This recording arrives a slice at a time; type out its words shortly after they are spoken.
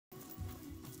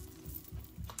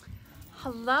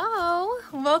Hello,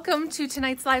 welcome to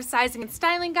tonight's live sizing and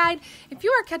styling guide. If you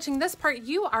are catching this part,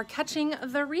 you are catching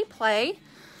the replay.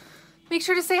 Make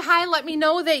sure to say hi, let me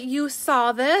know that you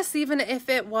saw this, even if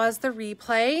it was the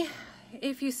replay.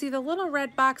 If you see the little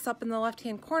red box up in the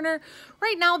left-hand corner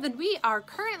right now, then we are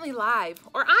currently live,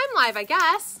 or I'm live, I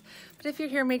guess. But if you're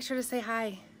here, make sure to say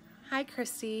hi. Hi,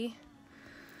 Christy.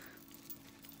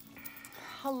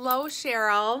 Hello,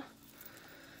 Cheryl.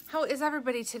 How is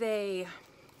everybody today?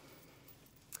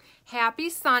 Happy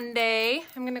Sunday.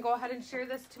 I'm going to go ahead and share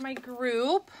this to my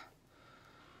group.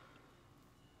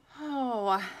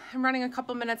 Oh, I'm running a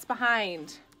couple minutes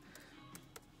behind.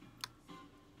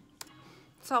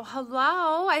 So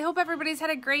hello, I hope everybody's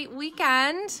had a great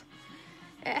weekend.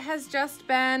 It has just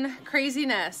been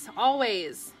craziness,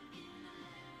 always.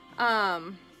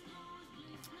 But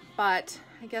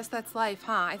I guess that's life,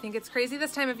 huh? I think it's crazy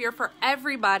this time of year for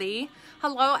everybody.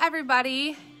 Hello,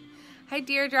 everybody. Hi,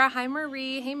 Deirdre. Hi,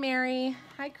 Marie. Hey, Mary.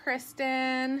 Hi,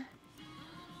 Kristen.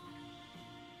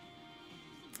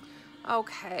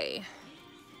 Okay.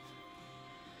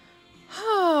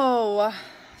 Oh,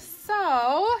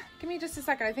 so give me just a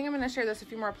second. I think I'm going to share this a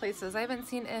few more places. I haven't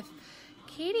seen if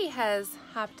Katie has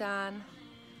hopped on.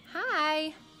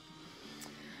 Hi.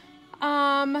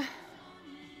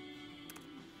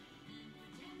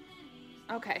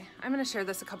 Okay, I'm going to share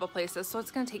this a couple places, so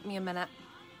it's going to take me a minute.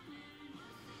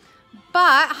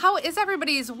 But how is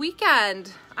everybody's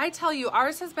weekend? I tell you,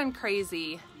 ours has been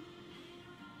crazy.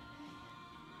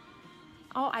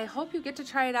 Oh, I hope you get to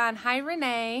try it on. Hi,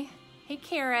 Renee. Hey,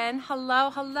 Karen. Hello,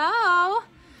 hello.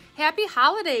 Happy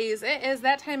holidays. It is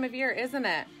that time of year, isn't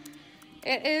it?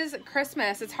 It is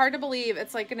Christmas. It's hard to believe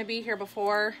it's like going to be here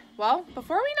before, well,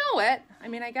 before we know it. I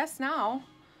mean, I guess now.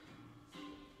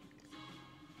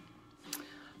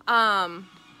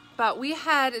 But we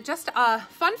had just a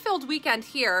fun-filled weekend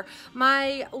here.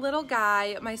 My little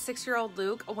guy, my 6-year-old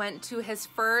Luke, went to his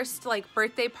first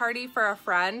birthday party for a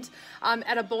friend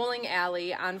at a bowling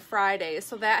alley on Friday.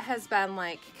 So that has been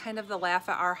kind of the laugh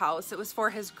at our house. It was for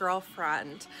his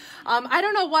girlfriend. I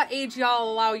don't know what age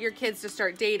y'all allow your kids to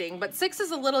start dating, but 6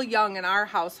 is a little young in our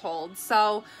household.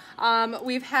 So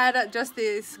we've had just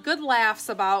these good laughs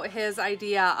about his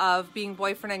idea of being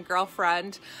boyfriend and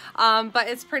girlfriend, but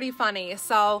it's pretty funny.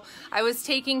 So I was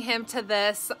taking him to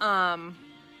this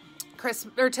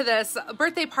this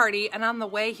birthday party, and on the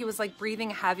way he was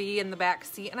breathing heavy in the back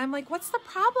seat, and I'm like, what's the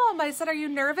problem? I said, are you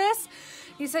nervous?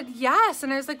 He said, yes.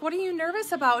 And I was like, what are you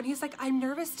nervous about? And he's like, I'm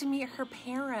nervous to meet her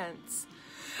parents.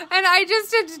 And I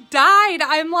just died.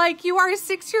 I'm like, you are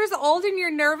 6 years old and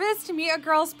you're nervous to meet a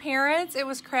girl's parents? It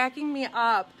was cracking me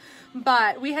up.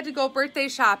 But we had to go birthday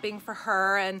shopping for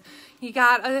her, and he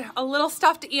got a little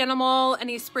stuffed animal, and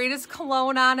he sprayed his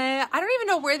cologne on it. I don't even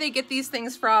know where they get these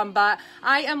things from, but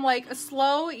I am like,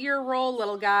 slow your roll,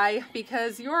 little guy,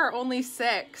 because you are only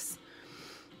 6.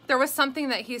 There was something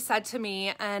that he said to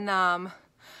me, and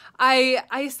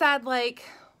I said,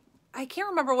 I can't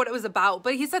remember what it was about,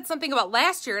 but he said something about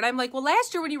last year. And I'm like, well,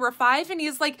 last year when you were 5? And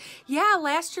he's like, yeah,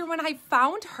 last year when I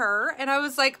found her. And I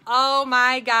was like, oh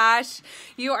my gosh,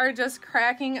 you are just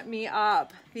cracking me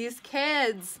up. These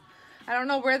kids, I don't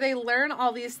know where they learn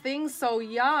all these things so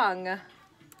young,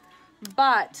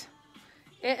 but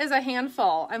it is a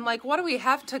handful. I'm like, what do we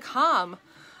have to come?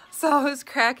 So it's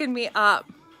cracking me up.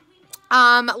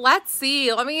 Let's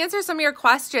see. Let me answer some of your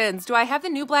questions. Do I have the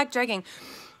new black jegging?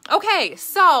 Okay,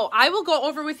 so I will go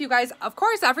over with you guys, of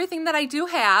course, everything that I do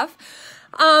have.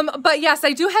 But yes,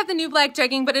 I do have the new black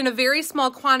jegging, but in a very small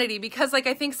quantity, because I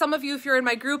think some of you, if you're in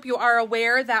my group, you are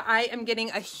aware that I am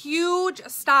getting a huge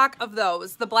stock of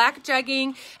those, the black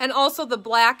jegging and also the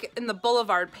black and the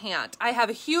boulevard pant. I have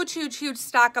a huge, huge, huge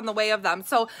stock on the way of them.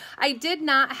 So I did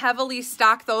not heavily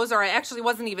stock those, or I actually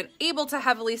wasn't even able to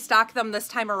heavily stock them this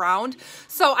time around.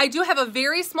 So I do have a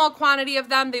very small quantity of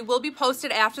them. They will be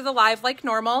posted after the live like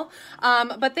normal,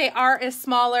 but they are a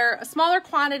smaller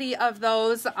quantity of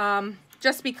those,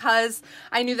 just because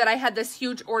I knew that I had this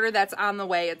huge order that's on the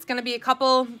way. It's going to be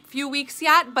a few weeks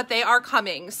yet, but they are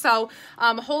coming. So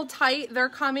hold tight, they're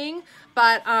coming.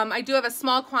 But I do have a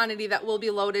small quantity that will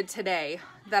be loaded today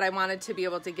that I wanted to be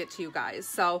able to get to you guys.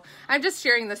 So I'm just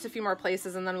sharing this a few more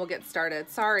places and then we'll get started.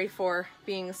 Sorry for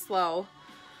being slow.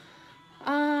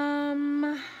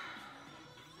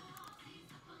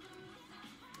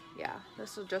 Yeah,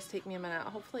 this will just take me a minute.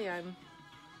 Hopefully I'm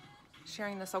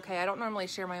sharing this okay. I don't normally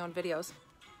share my own videos.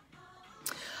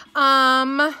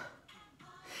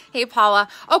 Hey, Paula.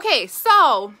 Okay,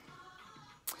 so,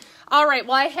 all right,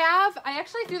 well, I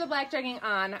actually threw the black jegging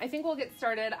on. I think we'll get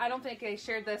started. I don't think I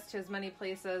shared this to as many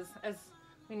places as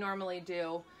we normally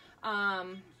do.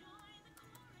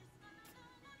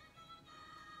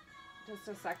 just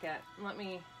a second.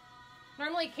 Normally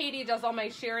Katie does all my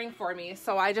sharing for me,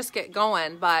 so I just get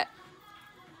going, but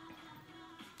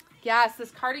yes,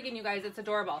 this cardigan, you guys, it's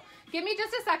adorable. Give me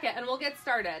just a second and we'll get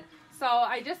started. So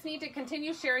I just need to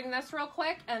continue sharing this real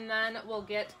quick and then we'll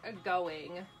get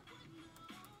going.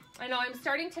 I know I'm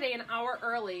starting today an hour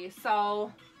early,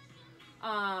 so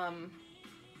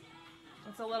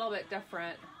it's a little bit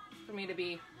different for me to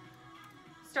be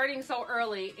starting so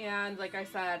early, and like I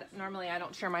said, normally I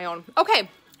don't share my own. Okay,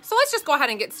 so let's just go ahead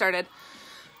and get started.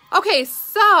 Okay,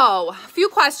 so a few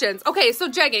questions. Okay, so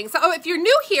jegging. So if you're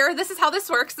new here, this is how this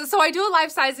works. So I do a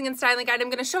live sizing and styling guide. I'm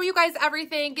going to show you guys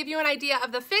everything, give you an idea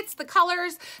of the fits, the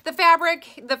colors, the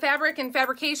fabric and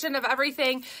fabrication of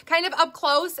everything, kind of up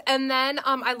close. And then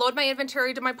I load my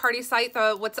inventory to my party site,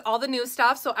 what's all the new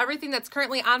stuff. So everything that's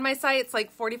currently on my site, it's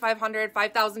like 4,500,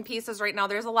 5,000 pieces right now.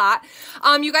 There's a lot.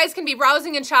 You guys can be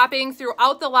browsing and shopping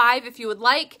throughout the live if you would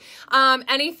like.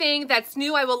 Anything that's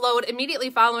new, I will load immediately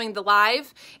following the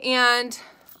live. And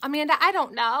Amanda, I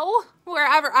don't know,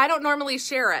 wherever, I don't normally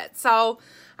share it. So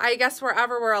I guess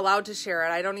wherever we're allowed to share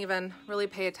it, I don't even really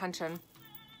pay attention.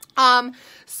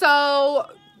 So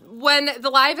when the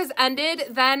live is ended,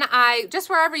 then just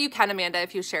wherever you can, Amanda,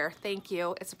 if you share, thank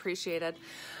you. It's appreciated.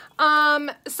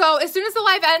 So as soon as the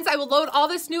live ends, I will load all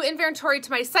this new inventory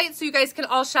to my site so you guys can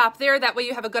all shop there. That way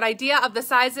you have a good idea of the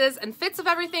sizes and fits of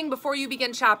everything before you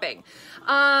begin shopping.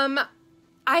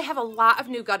 I have a lot of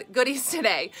new goodies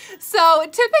today. So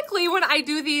typically when I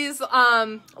do these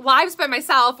lives by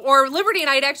myself, or Liberty and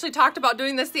I had actually talked about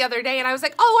doing this the other day, and I was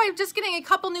like, oh, I'm just getting a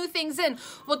couple new things in.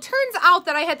 Well, it turns out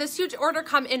that I had this huge order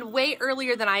come in way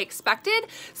earlier than I expected.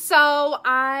 So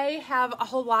I have a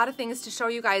whole lot of things to show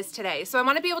you guys today. So I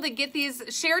want to be able to get these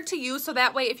shared to you, so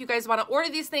that way if you guys want to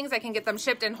order these things, I can get them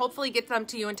shipped and hopefully get them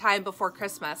to you in time before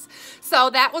Christmas.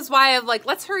 So that was why I'm like,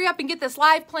 let's hurry up and get this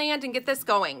live planned and get this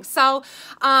going. So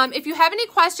if you have any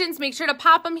questions, make sure to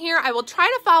pop them here. I will try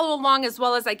to follow along as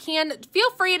well as I can. Feel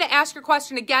free to ask your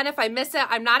question again if I miss it.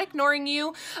 I'm not ignoring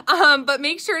you, but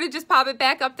make sure to just pop it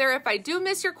back up there if I do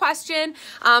miss your question.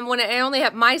 When I only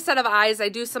have my set of eyes, I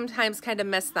do sometimes kind of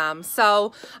miss them.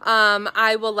 So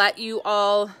I will let you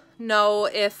all know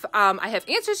if I have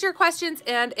answers to your questions,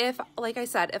 and if, like I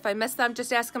said, if I miss them,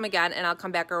 just ask them again and I'll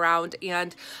come back around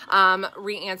and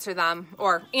re-answer them,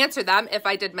 or answer them if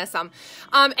I did miss them.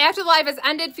 After the live has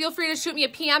ended, feel free to shoot me a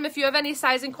PM if you have any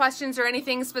sizing questions or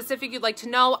anything specific you'd like to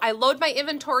know. I load my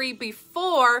inventory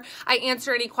before I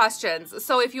answer any questions.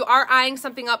 So if you are eyeing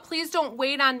something up, please don't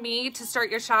wait on me to start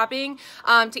your shopping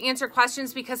to answer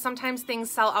questions, because sometimes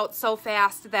things sell out so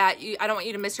fast that I don't want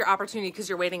you to miss your opportunity because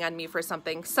you're waiting on me for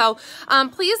something. So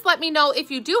please let me know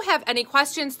if you do have any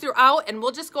questions throughout, and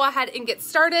we'll just go ahead and get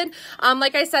started.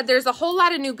 Like I said, there's a whole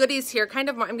lot of new goodies here. Kind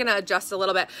of, I'm going to adjust a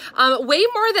little bit. Way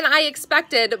more than I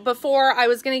expected before I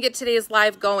was going to get today's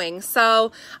live going.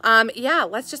 So yeah,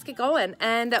 let's just get going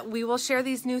and we will share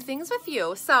these new things with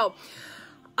you. So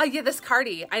yeah, this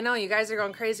Cardi. I know you guys are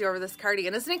going crazy over this Cardi.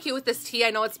 And isn't it cute with this tee? I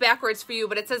know it's backwards for you,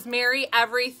 but it says Merry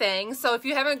Everything. So if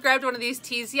you haven't grabbed one of these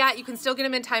tees yet, you can still get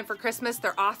them in time for Christmas.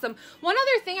 They're awesome. One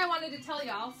other thing I wanted to tell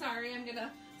y'all, sorry, I'm going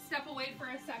to step away for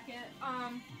a second,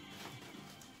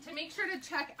 to make sure to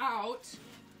check out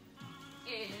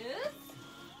is,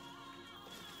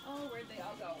 oh, where'd they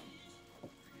all go?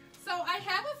 So I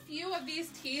have a few of these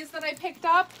tees that I picked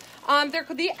up. They're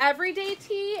the everyday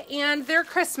tee and they're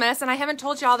Christmas, and I haven't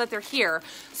told y'all that they're here.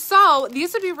 So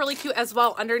these would be really cute as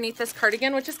well underneath this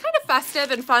cardigan, which is kind of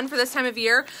festive and fun for this time of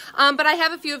year. But I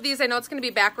have a few of these. I know it's going to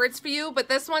be backwards for you, but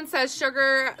this one says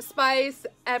sugar, spice,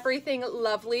 everything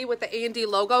lovely with the A&D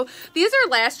logo. These are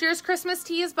last year's Christmas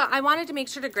tees, but I wanted to make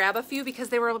sure to grab a few because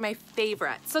they were my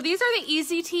favorite. So these are the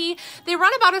easy tee. They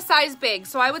run about a size big,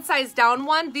 so I would size down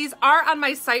one. These are on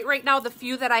my site right now, the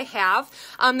few that I have.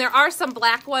 There are some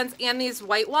black ones and these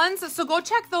white ones, so go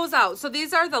check those out. So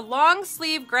these are the long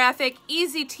sleeve graphic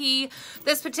easy tee.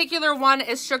 This particular one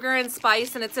is sugar and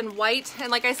spice, and it's in white,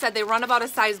 and like I said, they run about a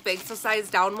size big, so size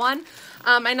down one.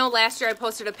 I know last year I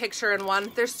posted a picture in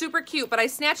one. They're super cute, but I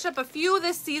snatched up a few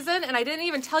this season, and I didn't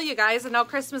even tell you guys, and now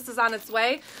Christmas is on its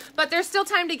way, but there's still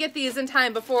time to get these in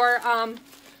time before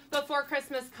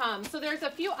Christmas comes. So there's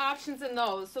a few options in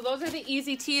those. So those are the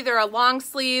easy tee. They're a long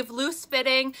sleeve, loose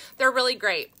fitting. They're really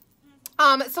great.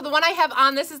 So the one I have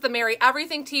on, this is the Merry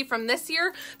Everything tee from this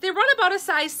year. They run about a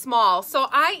size small. So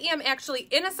I am actually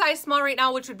in a size small right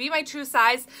now, which would be my true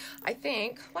size, I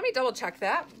think. Let me double check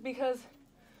that because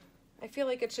I feel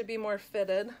like it should be more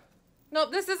fitted.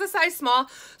 Nope, this is a size small.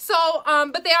 So,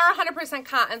 but they are 100%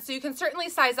 cotton, so you can certainly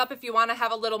size up if you want to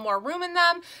have a little more room in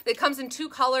them. It comes in 2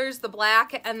 colors, the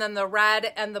black and then the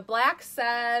red, and the black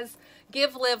says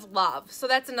give, live, love. So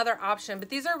that's another option, but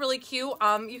these are really cute.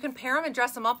 You can pair them and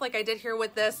dress them up like I did here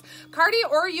with this Cardi,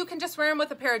 or you can just wear them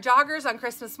with a pair of joggers on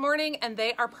Christmas morning, and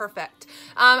they are perfect.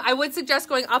 I would suggest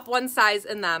going up 1 size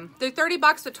in them. They're 30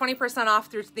 bucks with 20% off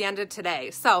through the end of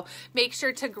today. So make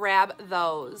sure to grab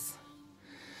those.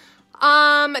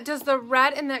 Does the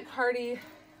red in that Cardi?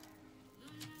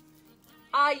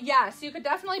 Yes, you could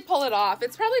definitely pull it off.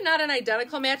 It's probably not an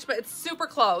identical match, but it's super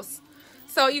close.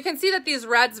 So you can see that these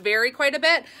reds vary quite a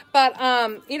bit, but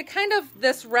you know, kind of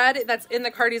this red that's in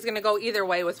the Cardi is going to go either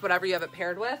way with whatever you have it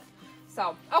paired with.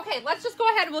 So, okay, let's just go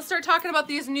ahead and we'll start talking about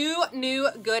these new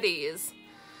goodies.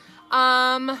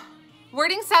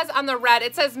 Wording says on the red,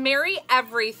 it says Merry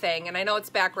Everything, and I know it's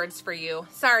backwards for you.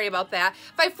 Sorry about that.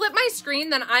 If I flip my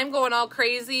screen, then I'm going all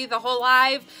crazy the whole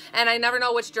live, and I never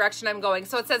know which direction I'm going.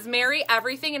 So it says Merry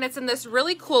Everything, and it's in this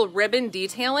really cool ribbon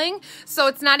detailing. So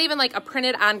it's not even like a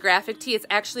printed on graphic tee. It's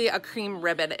actually a cream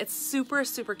ribbon. It's super,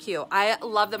 super cute. I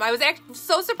love them. I was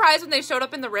so surprised when they showed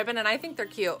up in the ribbon, and I think they're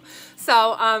cute.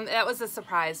 So that was a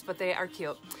surprise, but they are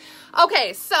cute.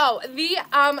 Okay, so the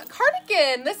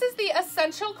cardigan, this is the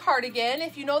Essential Cardigan.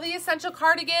 If you know the Essential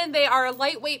Cardigan, they are a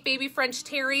lightweight baby French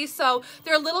terry, so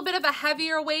they're a little bit of a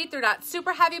heavier weight. They're not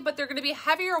super heavy, but they're going to be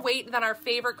heavier weight than our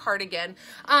favorite cardigan.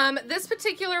 This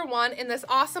particular one in this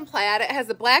awesome plaid, it has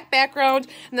a black background,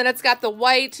 and then it's got the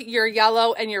white, your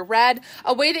yellow, and your red.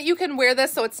 A way that you can wear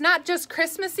this so it's not just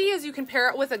Christmassy, is you can pair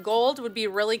it with a gold, would be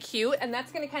really cute, and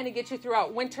that's going to kind of get you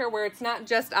throughout winter where it's not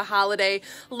just a holiday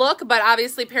look, but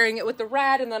obviously pairing it with the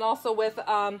red and then also with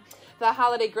the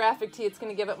holiday graphic tee, it's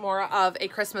going to give it more of a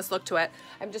Christmas look to it.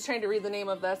 I'm just trying to read the name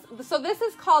of this. So this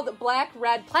is called Black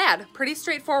Red Plaid. Pretty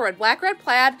straightforward. Black Red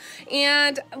Plaid.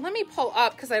 And let me pull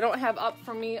up, because I don't have up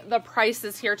for me the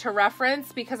prices here to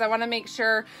reference, because I want to make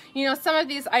sure, you know, some of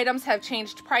these items have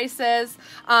changed prices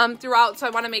throughout, so I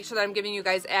want to make sure that I'm giving you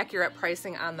guys accurate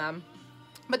pricing on them.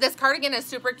 But this cardigan is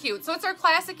super cute. So it's our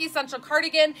classic Essential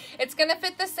Cardigan. It's going to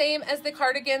fit the same as the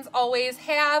cardigans always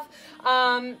have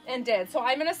and did. So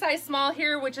I'm in a size small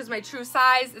here, which is my true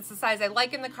size. It's the size I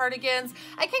like in the cardigans.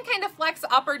 I can kind of flex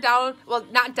up or down. Well,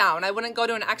 not down. I wouldn't go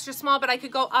to an extra small, but I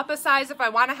could go up a size if I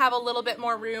want to have a little bit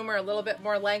more room or a little bit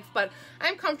more length. But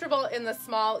I'm comfortable in the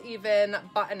small, even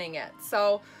buttoning it.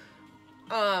 So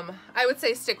I would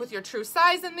say stick with your true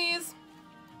size in these.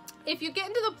 If you get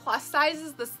into the plus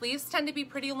sizes, the sleeves tend to be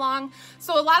pretty long.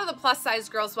 So a lot of the plus size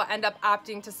girls will end up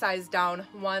opting to size down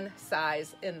 1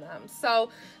 size in them. So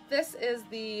this is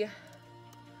the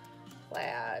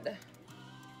plaid.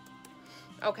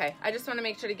 Okay, I just want to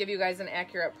make sure to give you guys an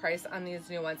accurate price on these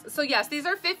new ones. So yes, these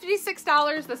are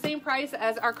 $56, the same price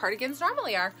as our cardigans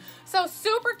normally are. So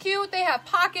super cute. They have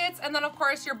pockets, and then of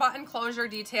course your button closure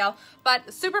detail,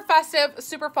 but super festive,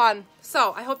 super fun.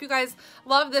 So I hope you guys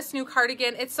love this new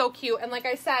cardigan. It's so cute. And like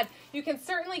I said, you can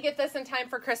certainly get this in time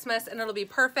for Christmas and it'll be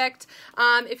perfect.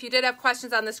 If you did have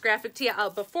questions on this graphic tee,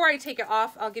 before I take it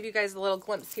off, I'll give you guys a little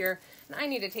glimpse here. And I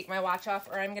need to take my watch off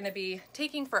or I'm going to be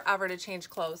taking forever to change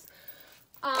clothes.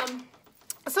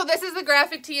 So this is the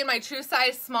graphic tee in my true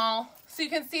size small. So you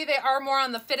can see they are more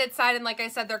on the fitted side, and like I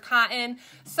said, they're cotton.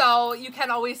 So you can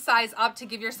always size up to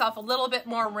give yourself a little bit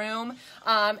more room,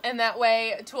 and that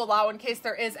way to allow in case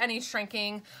there is any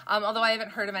shrinking, although I haven't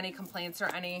heard of any complaints or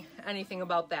anything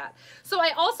about that. So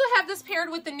I also have this paired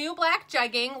with the new black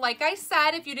jegging. Like I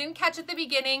said, if you didn't catch at the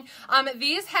beginning,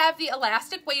 these have the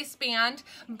elastic waistband,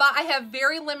 but I have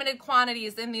very limited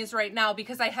quantities in these right now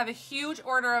because I have a huge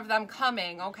order of them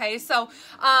coming, okay? So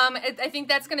I think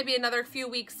that's going to be another few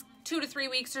weeks, 2 to 3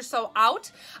 weeks or so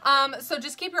out. So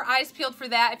just keep your eyes peeled for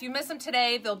that. If you miss them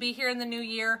today, they'll be here in the new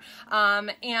year,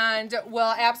 and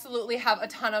we'll absolutely have a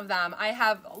ton of them. I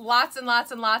have lots and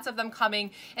lots and lots of them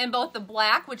coming in both the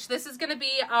black, which this is going to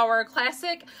be our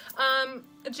classic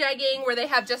jegging where they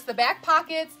have just the back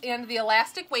pockets and the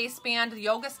elastic waistband, the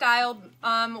yoga style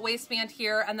waistband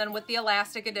here, and then with the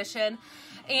elastic edition.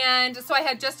 And so I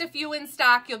had just a few in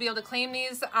stock. You'll be able to claim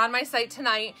these on my site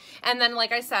tonight. And then,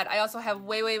 like I said, I also have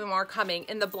way more coming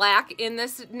in the black, in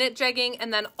this knit jegging,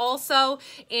 and then also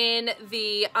in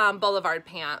the boulevard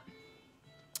pant.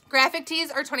 Graphic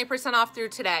tees are 20% off through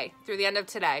today, through the end of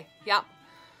today. Yep.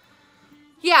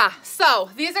 Yeah, so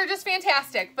these are just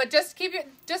fantastic, but just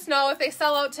know if they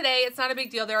sell out today, it's not a big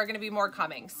deal. There are going to be more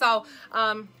coming. So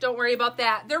don't worry about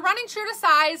that. They're running true to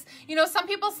size. You know, some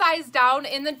people size down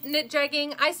in the knit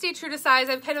jegging. I stay true to size.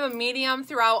 I have kind of a medium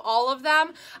throughout all of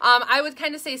them. I would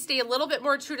kind of say stay a little bit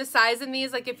more true to size in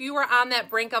these. Like if you were on that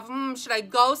brink of, should I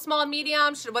go small,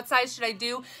 medium? What size should I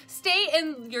do? Stay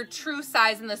in your true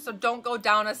size in this, so don't go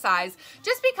down a size.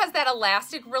 Just because that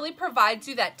elastic really provides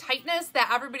you that tightness that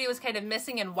everybody was kind of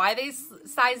missing and why they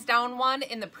sized down one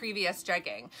in the previous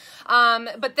jegging.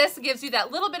 But this gives you that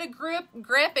little bit of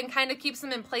grip and kind of keeps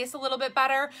them in place a little bit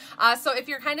better. So if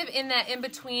you're kind of in that in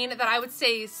between, that I would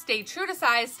say stay true to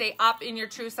size, stay up in your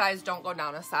true size, don't go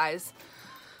down a size.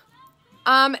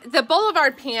 The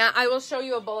Boulevard pant, I will show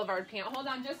you a Boulevard pant. Hold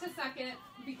on just a second,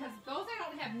 because those I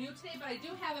don't have new today, but I do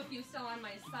have a few still on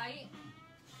my site.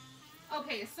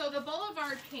 Okay, so the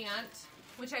Boulevard pant,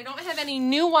 which I don't have any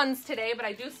new ones today, but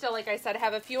I do still, like I said,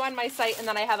 have a few on my site, and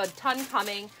then I have a ton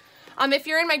coming. If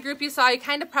you're in my group, you saw I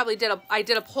kind of probably I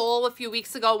did a poll a few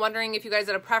weeks ago wondering if you guys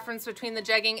had a preference between the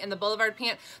jegging and the Boulevard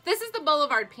pant. This is the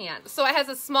Boulevard pant. So it has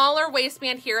a smaller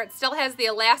waistband here. It still has the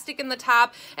elastic in the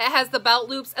top. It has the belt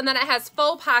loops, and then it has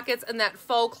faux pockets and that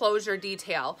faux closure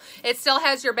detail. It still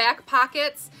has your back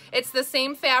pockets. It's the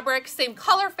same fabric, same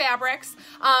color fabrics,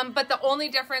 but the only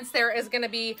difference there is going to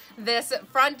be this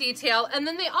front detail. And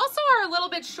then they also are a little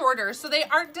bit shorter, so they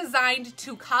aren't designed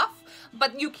to cuff,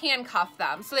 but you can cuff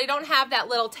them. So they don't have that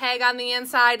little tag on the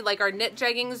inside like our knit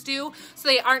jeggings do. So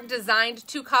they aren't designed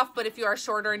to cuff, but if you are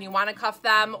shorter and you want to cuff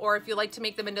them, or if you like to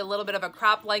make them into a little bit of a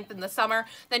crop length in the summer,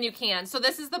 then you can. So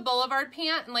this is the Boulevard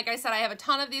pant. And like I said, I have a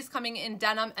ton of these coming in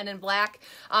denim and in black,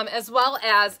 as well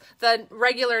as the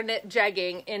regular knit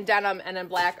jegging in denim and in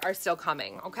black are still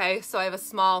coming. Okay, so I have a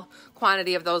small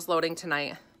quantity of those loading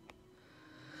tonight.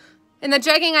 In the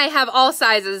jegging, I have all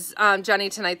sizes, Jenny,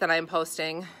 tonight that I'm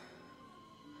posting.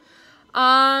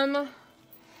 I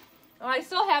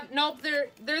still have, nope,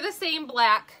 they're the same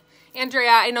black. Andrea,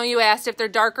 I know you asked if they're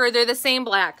darker. They're the same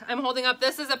black. I'm holding up,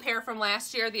 this is a pair from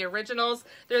last year, the originals.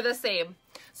 They're the same.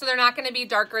 So they're not going to be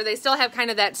darker. They still have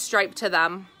kind of that stripe to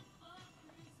them.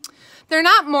 They're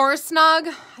not more snug.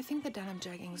 I think the denim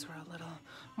jeggings were a little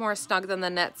more snug than the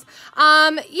knits.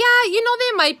 Yeah, you know,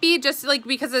 they might be just like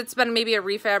because it's been maybe a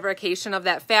refabrication of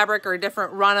that fabric or a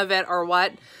different run of it or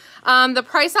what. The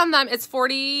price on them is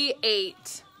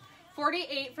 $48.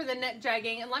 $48 for the knit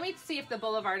jegging. And let me see if the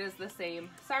Boulevard is the same.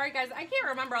 Sorry guys, I can't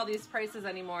remember all these prices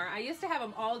anymore. I used to have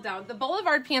them all down. The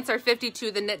Boulevard pants are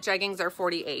 $52. The knit jeggings are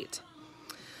 $48.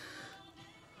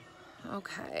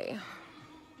 Okay.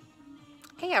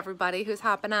 Hey everybody who's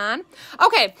hopping on.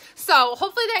 Okay, so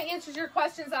hopefully that answers your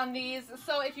questions on these.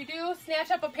 So if you do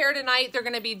snatch up a pair tonight, they're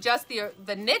going to be just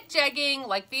the knit jegging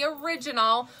like the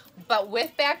original, but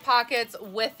with back pockets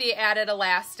with the added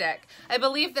elastic. I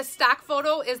believe the stock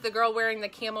photo is the girl wearing the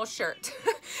camo shirt,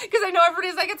 because I know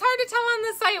everybody's like, it's hard to tell on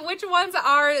the site which ones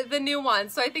are the new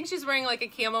ones. So I think she's wearing like a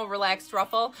camo relaxed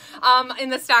ruffle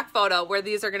in the stock photo where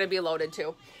these are going to be loaded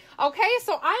to. Okay,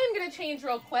 so I am going to change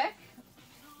real quick.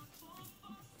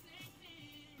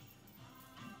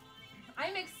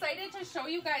 I'm excited to show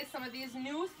you guys some of these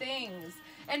new things.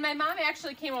 And my mom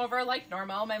actually came over like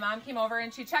normal. My mom came over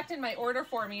and she checked in my order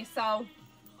for me. So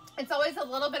it's always a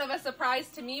little bit of a surprise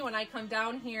to me when I come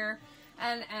down here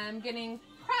and am getting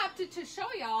prepped to show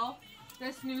y'all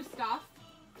this new stuff.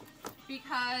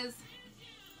 Because,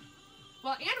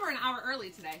 well, and we're an hour early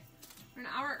today. We're an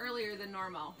hour earlier than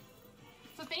normal.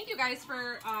 So thank you guys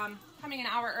for coming an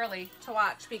hour early to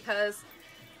watch, because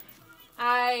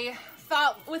I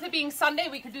thought with it being Sunday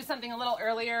we could do something a little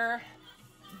earlier,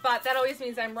 but that always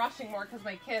means I'm rushing more because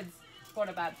my kids go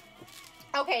to bed.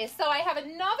 Okay, so I have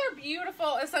another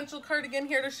beautiful essential cardigan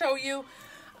here to show you.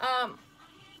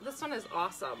 This one is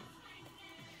awesome.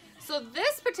 So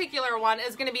this particular one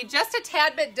is going to be just a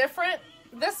tad bit different.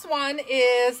 This one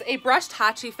is a brushed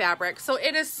Hachi fabric, so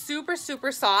it is super,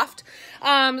 super soft.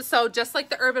 So just like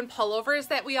the urban pullovers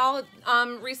that we all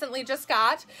recently just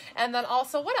got. And then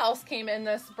also, what else came in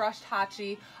this brushed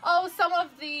Hachi? Oh, some of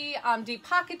the deep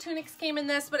pocket tunics came in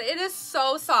this, but it is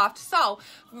so soft. So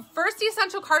first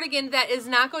essential cardigan that is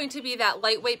not going to be that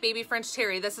lightweight baby French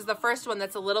terry. This is the first one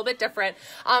that's a little bit different.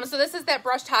 So this is that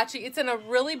brushed Hachi. It's in a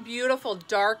really beautiful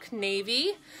dark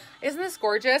navy. Isn't this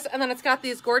gorgeous? And then it's got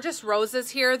these gorgeous roses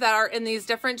here that are in these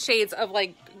different shades of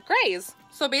like grays.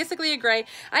 So basically a gray.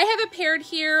 I have it paired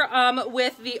here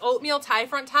with the oatmeal tie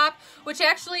front top, which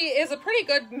actually is a pretty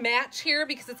good match here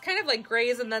because it's kind of like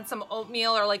grays and then some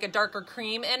oatmeal or like a darker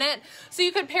cream in it. So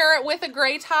you could pair it with a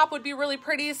gray top, would be really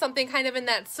pretty. Something kind of in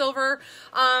that silver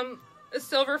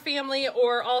family,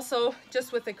 or also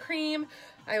just with the cream.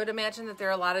 I would imagine that there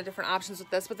are a lot of different options with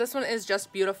this, but this one is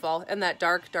just beautiful in that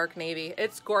dark, dark navy.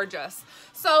 It's gorgeous.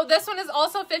 So this one is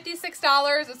also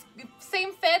 $56. It's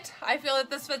same fit. I feel that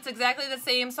this fits exactly the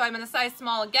same, so I'm in a size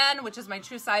small again, which is my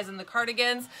true size in the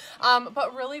cardigans,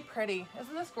 but really pretty.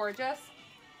 Isn't this gorgeous?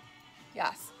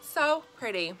 Yes, so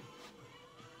pretty.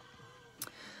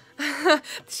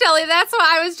 Shelly, that's what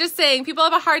I was just saying. People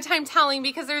have a hard time telling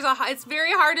because it's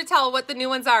very hard to tell what the new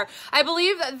ones are. I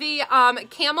believe the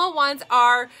camel ones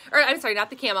are, or I'm sorry,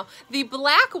 not the camel. The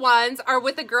black ones are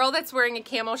with a girl that's wearing a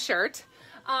camo shirt.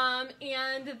 And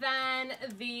then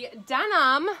the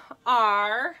denim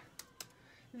are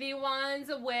the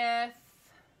ones with,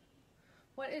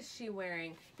 what is she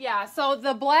wearing? Yeah, so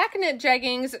the black knit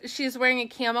jeggings, she's wearing a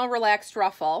camo relaxed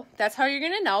ruffle. That's how you're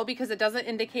going to know because it doesn't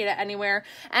indicate it anywhere.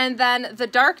 And then the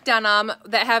dark denim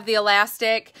that have the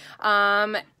elastic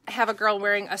have a girl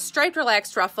wearing a striped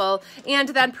relaxed ruffle. And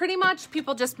then pretty much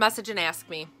people just message and ask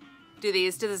me,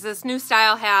 does this new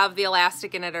style have the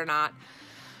elastic in it or not?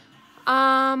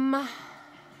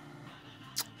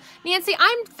 Nancy,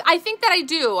 I think that I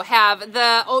do have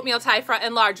the oatmeal tie front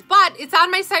and large, but it's on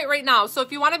my site right now. So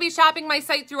if you want to be shopping my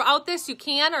site throughout this, you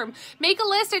can, or make a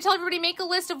list. I tell everybody, make a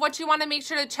list of what you want to make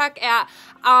sure to check at,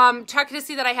 check to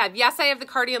see that I have. Yes, I have the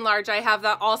Cardi and large. I have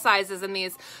the all sizes in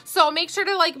these. So make sure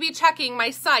to be checking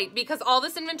my site because all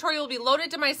this inventory will be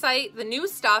loaded to my site, the new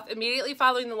stuff immediately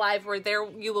following the live where there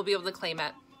you will be able to claim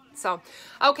it. So,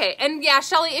 okay. And yeah,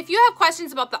 Shelly, if you have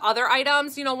questions about the other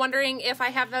items, wondering if I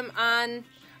have them on,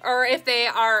 or if they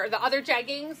are the other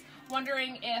jeggings,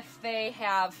 wondering if they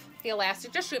have the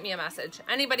elastic, just shoot me a message.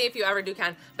 Anybody, if you ever do,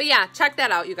 can. But yeah, check that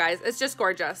out, you guys. It's just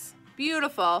gorgeous.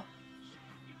 Beautiful.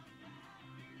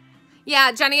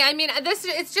 Yeah, Jenny, I mean,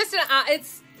 it's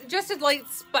just a light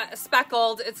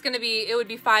speckled. It would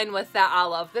be fine with that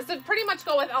olive. This would pretty much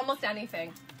go with almost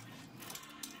anything.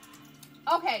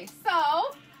 Okay,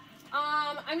 so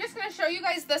I'm just going to show you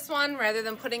guys this one rather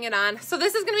than putting it on. So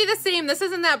this is going to be the same. This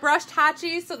is in that brushed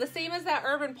Hachi. So the same as that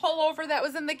urban pullover that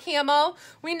was in the camo.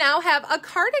 We now have a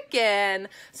cardigan.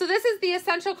 So this is the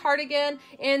essential cardigan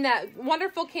in that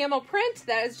wonderful camo print.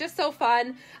 That is just so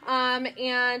fun.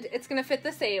 And it's going to fit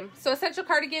the same. So essential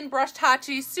cardigan, brushed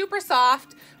Hachi, super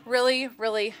soft. Really,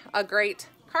 really a great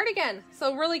cardigan.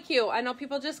 So really cute. I know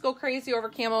people just go crazy over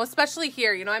camo, especially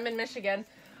here. I'm in Michigan.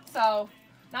 So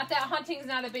not that hunting's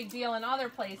not a big deal in other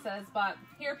places, but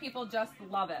here people just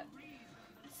love it.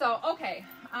 So, okay,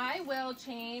 I will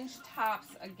change tops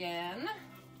again.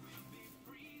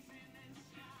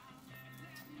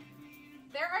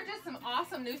 There are just some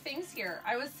awesome new things here.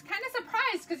 I was kind of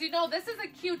surprised because, this is a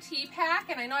QT pack,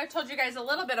 and I know I've told you guys a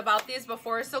little bit about these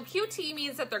before. So QT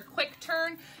means that they're quick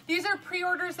turn. These are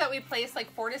pre-orders that we placed like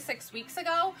 4 to 6 weeks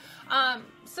ago.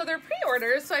 So they're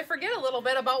pre-orders, so I forget a little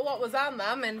bit about what was on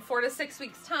them in 4 to 6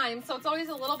 weeks time. So it's always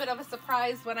a little bit of a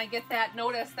surprise when I get that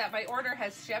notice that my order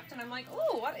has shipped, and I'm like,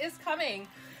 oh, what is coming?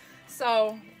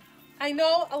 So I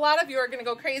know a lot of you are going to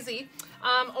go crazy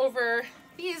over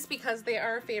these because they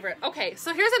are a favorite. Okay,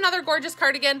 so here's another gorgeous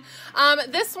cardigan.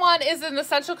 This one is an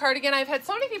essential cardigan. I've had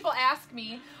so many people ask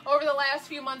me over the last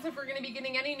few months if we're going to be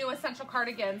getting any new essential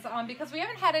cardigans because we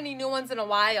haven't had any new ones in a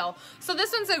while. So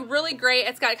this one's a really great,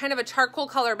 it's got kind of a charcoal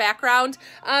color background,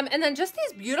 and then just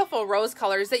these beautiful rose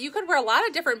colors that you could wear a lot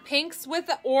of different pinks with,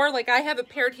 or like I have it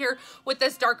paired here with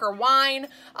this darker wine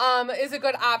is a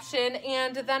good option.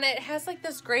 And then it has like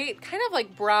this great kind of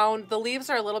like brown, the leaves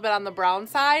are a little bit on the brown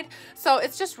side, so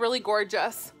it's just really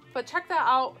gorgeous. But check that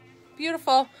out.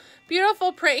 Beautiful,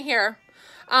 beautiful print here.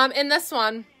 In this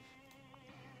one,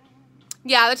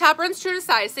 yeah, the top runs true to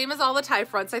size, same as all the tie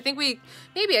fronts. I think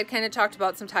maybe I kind of talked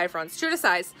about some tie fronts, true to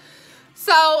size.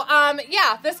 So,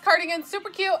 yeah, this cardigan, super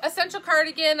cute, essential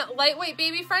cardigan, lightweight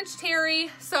baby French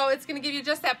terry. So it's going to give you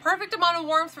just that perfect amount of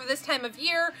warmth for this time of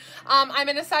year. I'm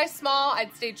in a size small.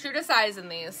 I'd stay true to size in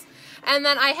these. And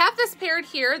then I have this paired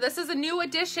here. This is a new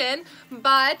addition,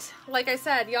 but like I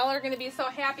said, y'all are going to be so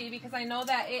happy because I know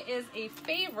that it is a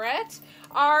favorite,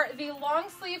 are the long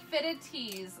sleeve fitted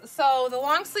tees. So the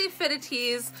long sleeve fitted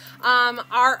tees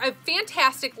are a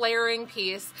fantastic layering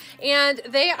piece, and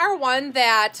they are one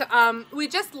that we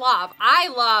just love. I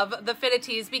love the fitted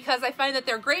tees because I find that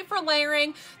they're great for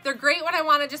layering. They're great when I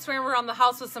want to just wear around the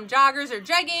house with some joggers or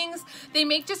jeggings. They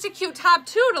make just a cute top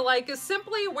too to like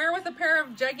simply wear with a pair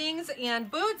of jeggings and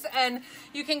boots, and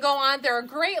you can go on. They're a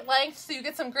great length, so you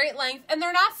get some great length, and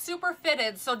they're not super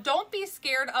fitted, so don't be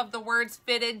scared of the words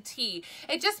fitted tee.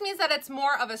 It just means that it's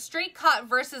more of a straight cut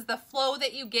versus the flow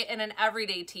that you get in an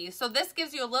everyday tee. So this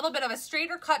gives you a little bit of a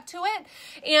straighter cut to it,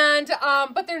 and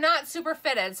but they're not super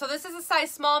fitted. So this is a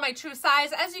size small, my true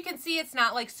size. As you can see, it's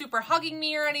not like super hugging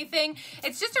me or anything.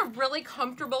 It's just a really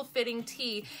comfortable fitting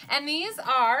tee. And these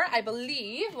are, I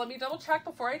believe, let me double check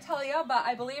before I tell you, but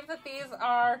I believe that these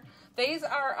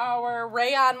are our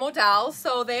rayon models,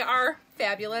 so they are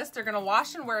fabulous. They're going to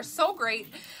wash and wear so great,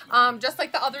 just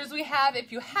like the others we have.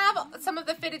 If you have some of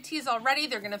the fitted tees already,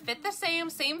 they're going to fit the same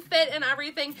fit and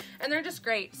everything, and they're just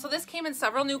great. So this came in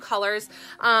several new colors.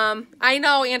 I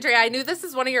know, Andrea, I knew this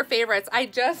is one of your favorites. I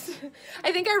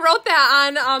think I wrote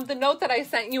that on the note that I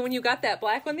sent you when you got that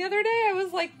black one the other day. I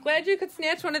was like, glad you could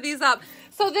snatch one of these up.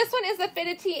 So this one is the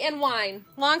fitted tee in wine,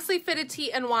 long sleeve fitted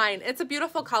tee in wine. It's a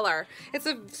beautiful color. It's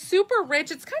a super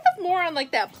rich, it's kind of more on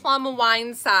like that plum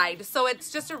wine side. So it's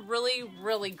just a really,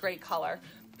 really great color.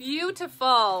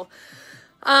 Beautiful.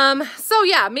 So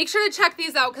yeah, make sure to check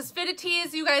these out, because fitted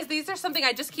tees, you guys, these are something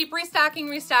I just keep restocking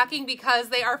because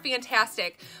they are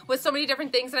fantastic with so many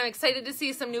different things, and I'm excited to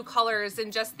see some new colors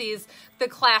in just the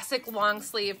classic long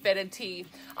sleeve fitted tee.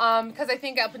 Because I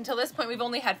think up until this point, we've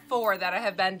only had 4 that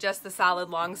have been just the solid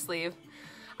long sleeve.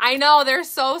 I know, they're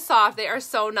so soft. They are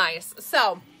so nice.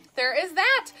 So there is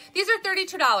that. These are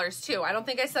 $32 too. I don't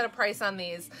think I set a price on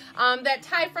these. That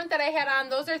tie front that I had on,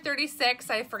 those are $36.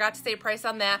 I forgot to say a price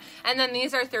on that. And then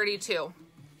these are $32.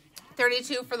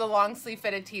 $32 for the long sleeve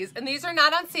fitted tees, and these are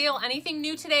not on sale. Anything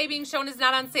new today being shown is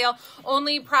not on sale,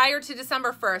 only prior to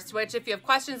December 1st, which if you have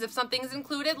questions, if something's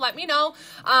included, let me know.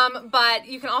 But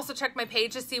you can also check my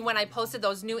page to see when I posted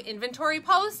those new inventory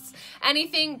posts.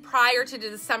 Anything prior to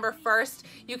December 1st,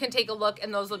 you can take a look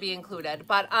and those will be included.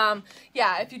 But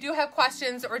yeah, if you do have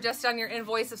questions or just on your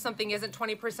invoice, if something isn't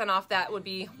 20% off, that would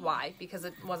be why, because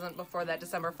it wasn't before that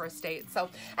December 1st date. So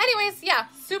anyways, yeah,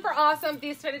 super awesome.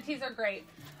 These fitted tees are great.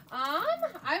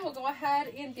 I will go ahead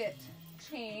and get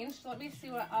changed. Let me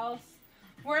see what else,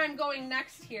 where I'm going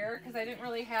next here, because I didn't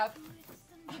really have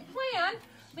a plan.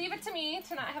 Leave it to me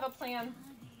to not have a plan.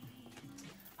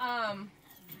 I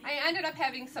ended up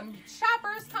having some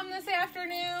shoppers come this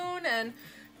afternoon, and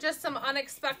just some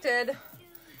unexpected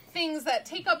things that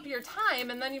take up your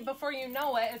time, and then before you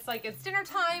know it, it's like it's dinner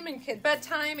time and kid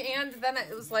bedtime, and then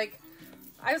it was like,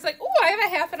 I was like, oh, I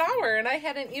have a half an hour, and I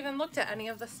hadn't even looked at any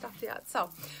of this stuff yet.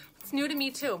 So it's new to me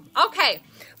too. Okay,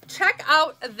 check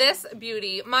out this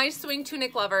beauty. My swing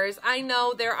tunic lovers. I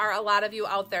know there are a lot of you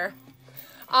out there.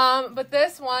 But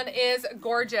this one is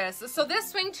gorgeous. So this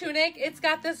swing tunic, it's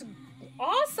got this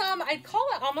awesome, I'd call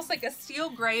it almost like a steel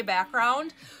gray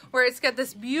background, where it's got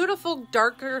this beautiful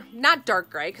darker, not dark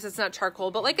gray because it's not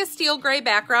charcoal, but like a steel gray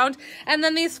background. And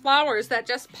then these flowers that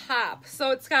just pop.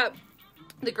 So it's got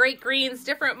the great greens,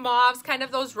 different mauves, kind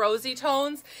of those rosy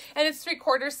tones, and it's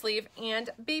 3/4 sleeve and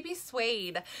baby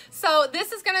suede. So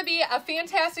this is going to be a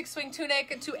fantastic swing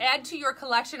tunic to add to your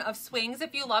collection of swings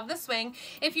if you love the swing.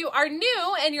 If you are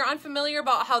new and you're unfamiliar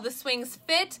about how the swings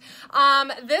fit,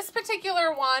 this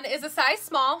particular one is a size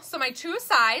small, so my true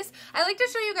size. I like to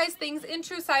show you guys things in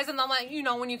true size, and I'll let you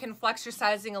know when you can flex your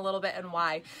sizing a little bit and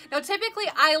why. Now typically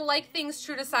I like things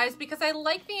true to size because I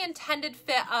like the intended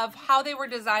fit of how they were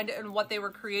designed and what they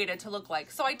were created to look like.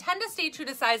 So I tend to stay true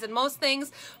to size in most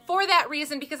things for that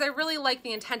reason, because I really like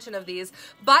the intention of these,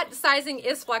 but sizing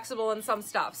is flexible in some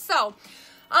stuff. So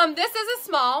this is a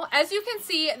small. As you can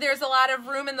see, there's a lot of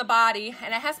room in the body,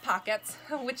 and it has pockets,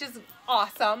 which is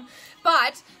awesome.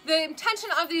 But the intention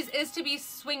of these is to be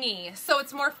swingy. So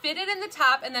it's more fitted in the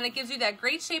top, and then it gives you that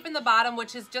great shape in the bottom,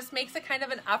 which is just makes it kind of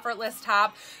an effortless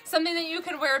top. Something that you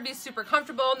can wear, be super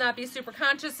comfortable, not be super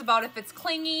conscious about if it's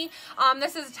clingy.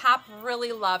 This is a top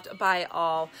really loved by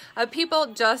all. People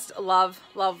just love,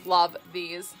 love, love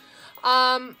these.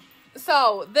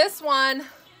 So this one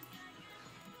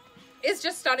is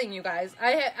just stunning, you guys.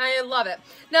 I love it.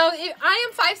 Now, I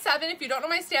am 5'7". If you don't know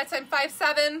my stats, I'm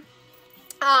 5'7".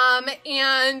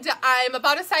 And I'm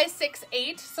about a size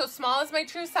 6'8", so small is my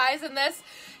true size in this.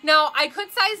 Now, I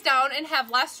could size down and have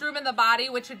less room in the body,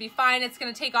 which would be fine. It's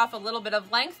going to take off a little bit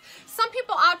of length. Some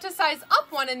people opt to size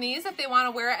up one in these if they want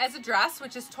to wear it as a dress,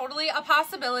 which is totally a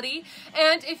possibility.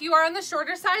 And if you are on the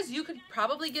shorter size, you could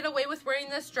probably get away with wearing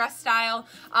this dress style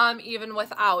even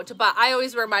without. But I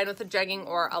always wear mine with a jegging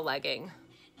or a legging.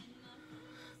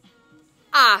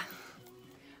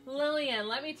 Lillian,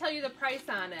 let me tell you the price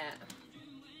on it.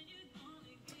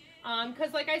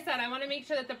 Because like I said, I want to make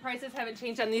sure that the prices haven't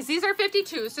changed on these. These are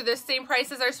 $52, so the same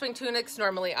price as our swing tunics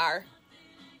normally are.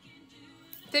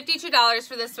 $52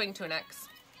 for the swing tunics.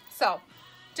 So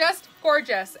just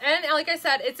gorgeous. And like I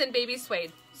said, it's in baby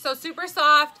suede. So super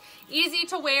soft, easy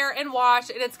to wear and wash,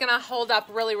 and it's gonna hold up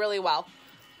really, really well.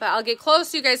 But I'll get close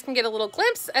so you guys can get a little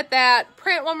glimpse at that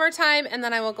print one more time, and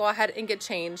then I will go ahead and get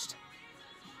changed.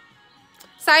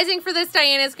 Sizing for this,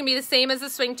 Diana, is going to be the same as the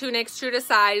swing tunics, true to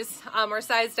size, or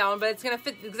size down, but it's going to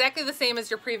fit exactly the same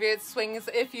as your previous swings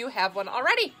if you have one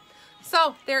already.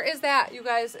 So there is that, you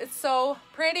guys. It's so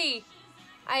pretty.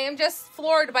 I am just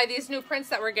floored by these new prints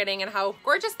that we're getting and how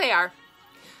gorgeous they are.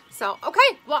 So,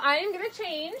 okay, well, I am going to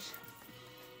change.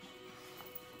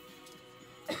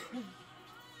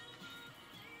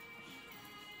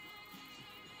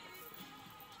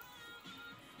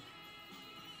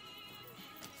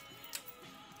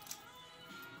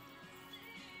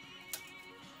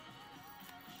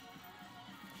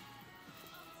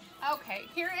 Okay,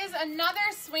 here is another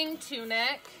swing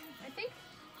tunic. I think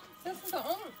this is the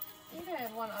only, maybe I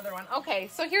have one other one. Okay,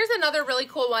 so here's another really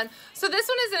cool one. So this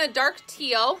one is in a dark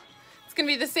teal. It's gonna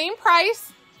be the same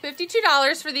price,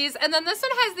 $52 for these. And then this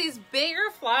one has these bigger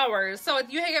flowers. So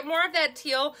you get more of that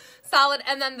teal solid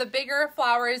and then the bigger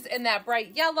flowers in that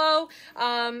bright yellow.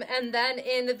 And then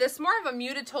in this more of a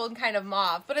muted tone kind of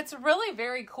mauve, but it's really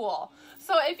very cool.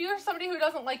 So if you're somebody who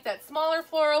doesn't like that smaller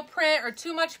floral print or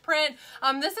too much print,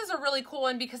 this is a really cool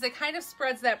one because it kind of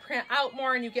spreads that print out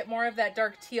more and you get more of that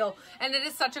dark teal. And it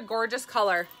is such a gorgeous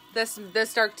color, this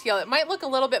dark teal. It might look a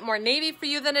little bit more navy for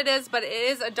you than it is, but it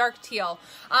is a dark teal.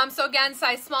 So again,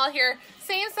 size small here,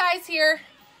 same size here.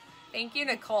 Thank you,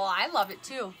 Nicole. I love it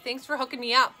too. Thanks for hooking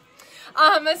me up.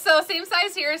 So same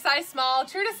size here, size small,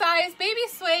 true to size, baby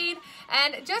suede,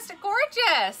 and just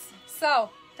gorgeous. So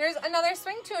there's another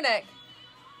swing tunic.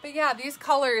 But yeah, these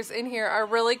colors in here are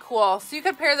really cool. So you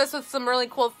could pair this with some really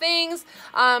cool things.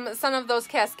 Some of those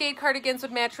cascade cardigans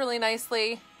would match really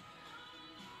nicely.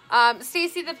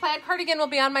 Stacy, the plaid cardigan will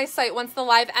be on my site once the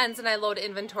live ends and I load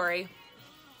inventory.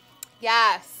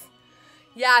 Yes.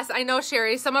 Yes, I know,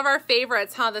 Sherry. Some of our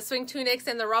favorites, huh? The swing tunics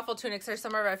and the ruffle tunics are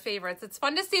some of our favorites. It's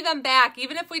fun to see them back,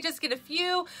 even if we just get a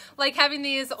few, like having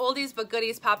these oldies but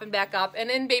goodies popping back up. And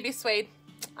in baby suede,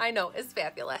 I know, it's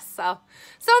fabulous. So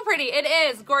pretty. It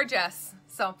is gorgeous.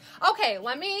 So, okay,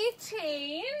 let me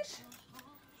change.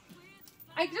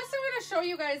 I just want to show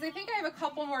you guys, I think I have a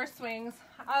couple more swings.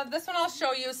 This one I'll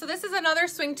show you. So this is another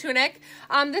swing tunic.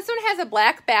 This one has a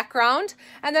black background,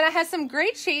 and then it has some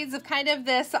great shades of kind of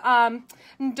this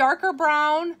darker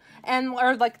brown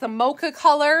or like the mocha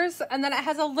colors, and then it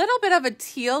has a little bit of a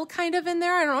teal kind of in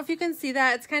there. I don't know if you can see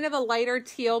that. It's kind of a lighter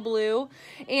teal blue,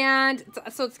 and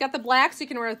so it's got the black, so you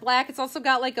can wear it with black. It's also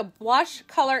got like a blush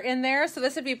color in there, so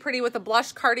this would be pretty with a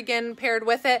blush cardigan paired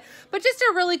with it, but just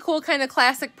a really cool kind of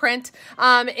classic print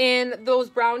in those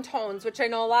brown tones, which I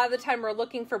know a lot of the time we're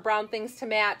looking for brown things to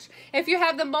match. If you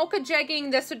have the mocha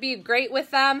jegging, this would be great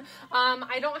with them.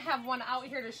 I don't have one out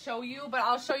here to show you, but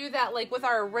I'll show you that like with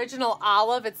our original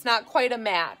olive, it's not quite a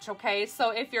match, okay?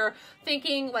 So if you're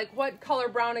thinking like what color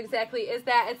brown exactly is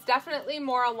that, it's definitely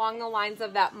more along the lines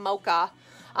of that mocha.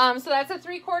 So that's a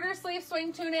 3/4 sleeve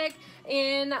swing tunic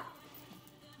and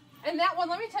that one,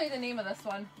 let me tell you the name of this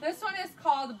one. This one is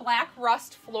called Black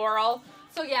Rust Floral.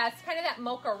 So yeah, it's kind of that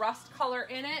mocha rust color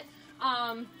in it.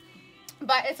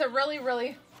 But it's a really,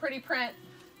 really pretty print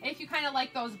if you kind of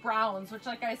like those browns, which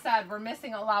like I said, we're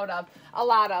missing a lot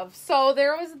of. So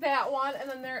there was that one, and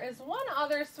then there is one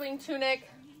other swing tunic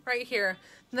right here.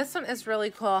 And this one is really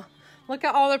cool. Look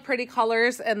at all the pretty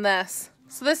colors in this.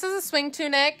 So this is a swing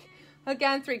tunic.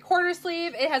 Again, 3/4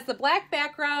 sleeve. It has the black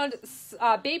background,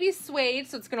 baby suede,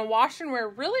 so it's going to wash and wear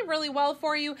really, really well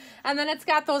for you. And then it's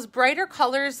got those brighter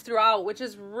colors throughout, which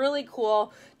is really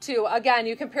cool too. Again,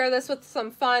 you can pair this with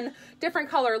some fun, different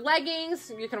color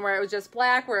leggings. You can wear it with just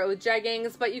black, wear it with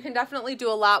jeggings, but you can definitely do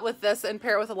a lot with this and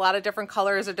pair it with a lot of different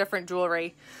colors or different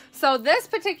jewelry. So this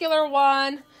particular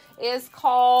one is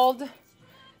called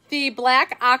the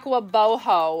Black Aqua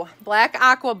Boho. Black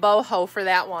Aqua Boho for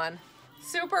that one.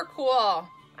 Super cool.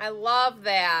 I love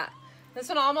that. This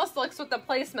one almost looks with the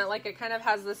placement like it kind of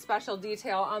has this special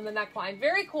detail on the neckline.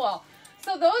 Very cool.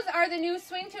 So those are the new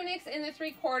swing tunics in the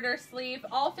 3/4 sleeve,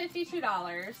 all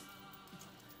 $52.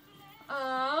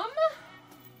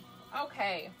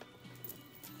 Okay.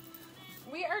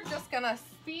 We are just gonna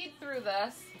speed through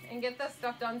this and get this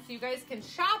stuff done so you guys can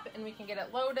shop and we can get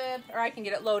it loaded, or I can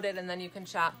get it loaded and then you can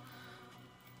shop.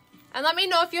 And let me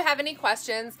know if you have any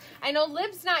questions. I know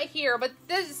Lib's not here, but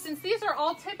since these are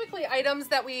all typically items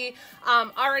that we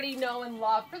already know and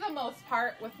love for the most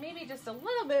part, with maybe just a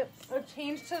little bit of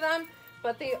change to them,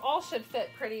 but they all should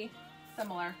fit pretty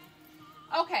similar.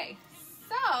 Okay,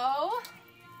 so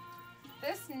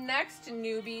this next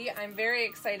newbie I'm very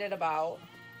excited about.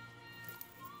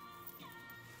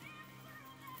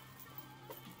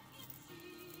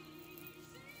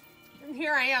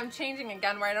 here I am changing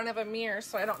again where I don't have a mirror,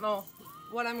 so I don't know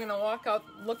what I'm gonna walk out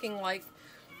looking like.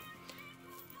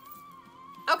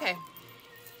 Okay,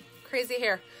 crazy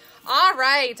hair. All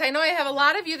right, I know I have a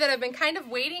lot of you that have been kind of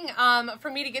waiting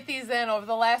for me to get these in over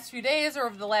the last few days or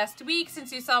over the last week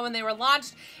since you saw when they were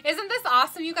launched. Isn't this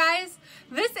awesome, you guys?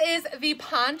 This is the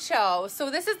poncho.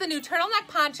 So this is the new turtleneck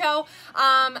poncho.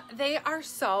 They are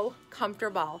so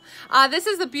comfortable. This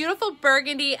is the beautiful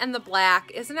burgundy and the black.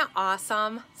 Isn't it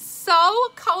awesome? So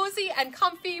cozy and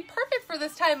comfy, perfect for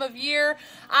this time of year.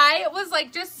 I was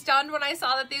like just stunned when I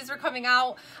saw that these were coming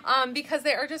out because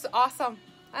they are just awesome.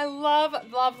 I love,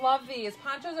 love, love these.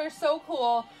 Ponchos are so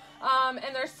cool,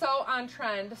 and they're so on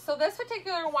trend. So this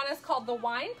particular one is called the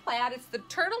Wine Plaid. It's the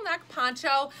turtleneck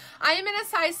poncho. I am in a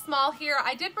size small here.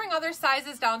 I did bring other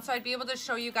sizes down, so I'd be able to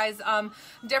show you guys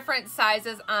different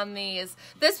sizes on these.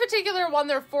 This particular one,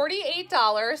 they're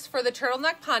 $48 for the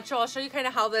turtleneck poncho. I'll show you kind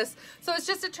of how this, so it's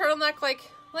just a turtleneck like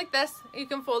this. You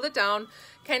can fold it down,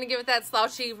 kind of give it that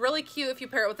slouchy, really cute if you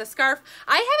pair it with a scarf.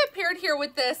 I have it paired here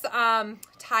with this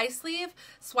tie sleeve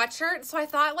sweatshirt, so I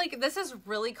thought like this is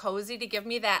really cozy to give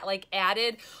me that like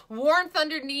added warmth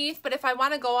underneath, but if I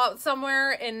want to go out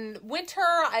somewhere in winter,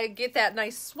 I get that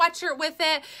nice sweatshirt with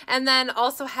it, and then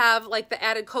also have like the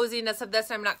added coziness of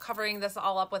this. I'm not covering this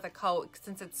all up with a coat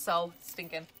since it's so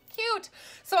stinking cute.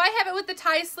 So I have it with the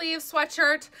tie sleeve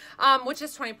sweatshirt, which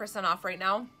is 20% off right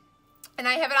now. And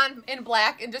I have it on in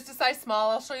black in just a size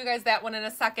small. I'll show you guys that one in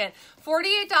a second.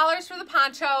 $48 for the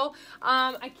poncho.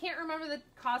 I can't remember the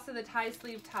cost of the tie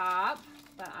sleeve top,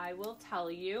 but I will tell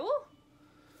you.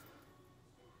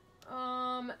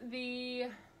 If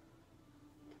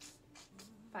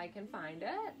I can find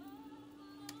it.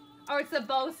 Oh, it's the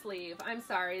bow sleeve. I'm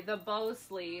sorry, the bow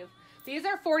sleeve. These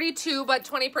are $42, but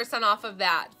 20% off of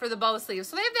that for the bow sleeve.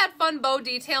 So they have that fun bow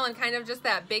detail and kind of just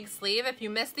that big sleeve. If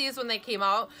you missed these when they came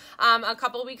out a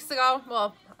couple weeks ago,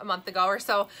 well, a month ago or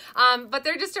so, but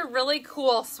they're just a really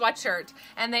cool sweatshirt,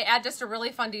 and they add just a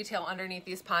really fun detail underneath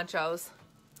these ponchos.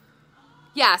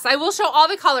 Yes, I will show all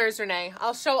the colors, Renee.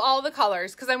 I'll show all the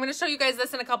colors because I'm going to show you guys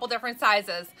this in a couple different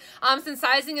sizes. Since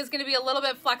sizing is going to be a little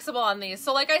bit flexible on these.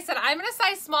 So like I said, I'm in a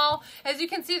size small. As you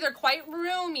can see, they're quite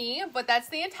roomy, but that's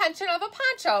the intention of a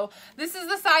poncho. This is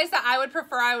the size that I would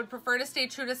prefer. I would prefer to stay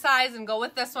true to size and go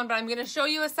with this one, but I'm going to show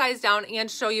you a size down and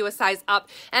show you a size up,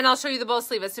 and I'll show you the bow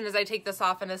sleeve as soon as I take this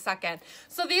off in a second.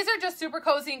 So these are just super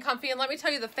cozy and comfy, and let me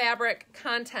tell you the fabric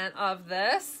content of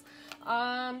this.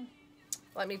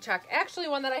 Let me check. Actually,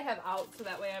 one that I have out so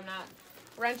that way I'm not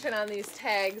wrenching on these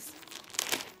tags.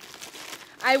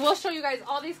 I will show you guys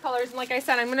all these colors, and like I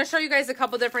said, I'm going to show you guys a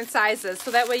couple different sizes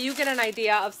so that way you get an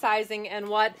idea of sizing and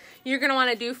what you're going to want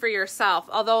to do for yourself,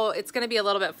 although it's going to be a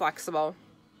little bit flexible.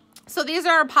 So these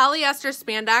are polyester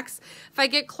spandex. If I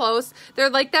get close,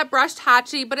 they're like that brushed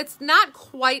hachi, but it's not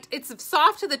quite, it's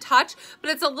soft to the touch, but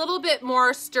it's a little bit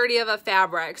more sturdy of a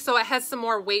fabric. So it has some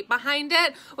more weight behind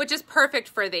it, which is perfect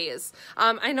for these.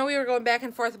 I know we were going back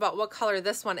and forth about what color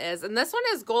this one is, and this one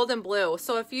is gold and blue.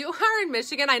 So if you are in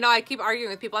Michigan, I know I keep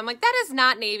arguing with people. I'm like, that is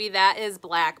not navy, that is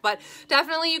black, but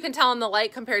definitely you can tell in the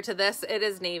light compared to this, it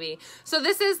is navy. So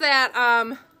this is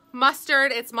that,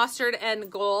 mustard. It's mustard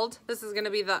and gold. This is going to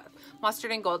be the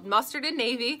mustard and gold, mustard and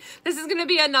navy. This is going to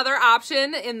be another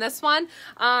option in this one,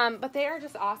 but they are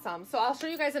just awesome. So I'll show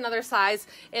you guys another size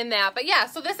in that. But yeah,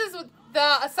 so this is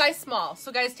a size small.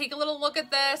 So guys, take a little look at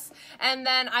this, and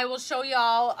then I will show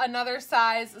y'all another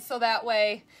size so that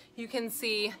way you can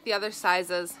see the other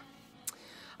sizes.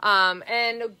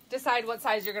 And decide what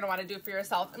size you're going to want to do for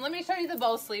yourself. And let me show you the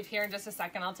bow sleeve here in just a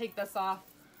second. I'll take this off.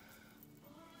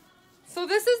 So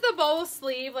this is the bow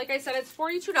sleeve. Like I said, it's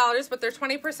 $42, but they're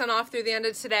 20% off through the end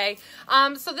of today.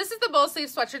 So this is the bow sleeve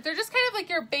sweatshirt. They're just kind of like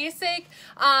your basic,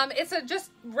 it's a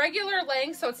just regular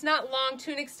length, so it's not long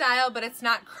tunic style, but it's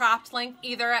not cropped length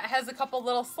either. It has a couple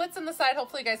little slits in the side.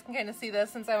 Hopefully you guys can kind of see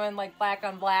this since I'm in like black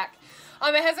on black.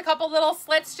 It has a couple little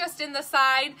slits just in the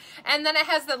side, and then it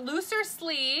has the looser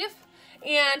sleeve,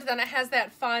 and then it has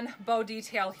that fun bow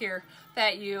detail here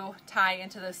that you tie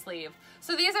into the sleeve.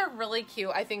 So these are really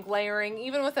cute, I think, layering,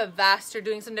 even with a vest or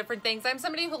doing some different things. I'm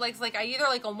somebody who likes, like, I either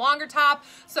like a longer top,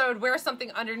 so I would wear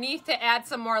something underneath to add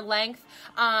some more length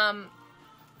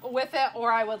with it,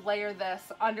 or I would layer this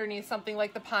underneath something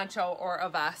like the poncho or a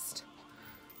vest.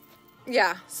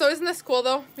 Yeah, so isn't this cool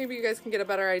though? Maybe you guys can get a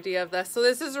better idea of this. So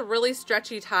this is a really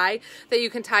stretchy tie that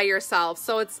you can tie yourself.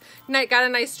 So it's got a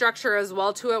nice structure as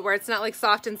well to it, where it's not like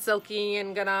soft and silky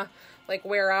and gonna like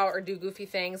wear out or do goofy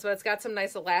things, but it's got some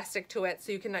nice elastic to it,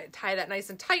 so you can tie that nice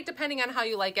and tight depending on how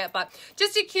you like it. But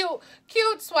just a cute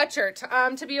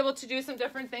sweatshirt to be able to do some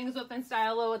different things with and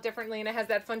style a little differently, and it has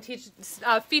that fun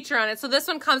feature on it. So this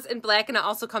one comes in black, and it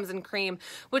also comes in cream,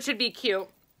 which would be cute.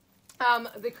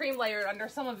 The cream layered under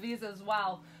some of these as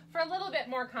well for a little bit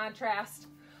more contrast.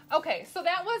 Okay, so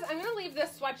that was, I'm going to leave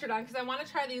this sweatshirt on because I want to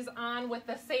try these on with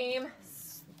the same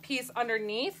piece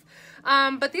underneath.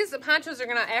 But these ponchos are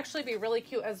going to actually be really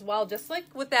cute as well, just like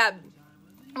with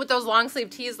those long sleeve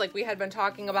tees like we had been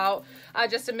talking about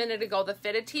just a minute ago, the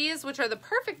fitted tees, which are the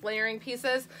perfect layering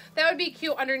pieces. That would be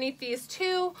cute underneath these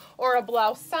too, or a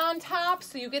blouse on top,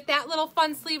 so you get that little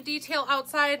fun sleeve detail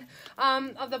outside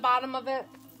of the bottom of it.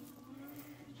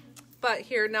 But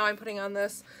here, now I'm putting on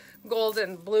this gold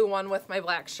and blue one with my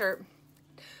black shirt.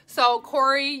 So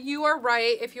Corey, you are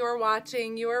right. If you are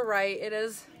watching, you are right. It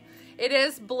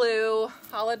is blue.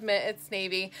 I'll admit it's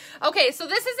navy. Okay, so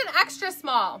this is an extra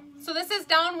small. So this is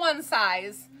down one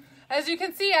size. As you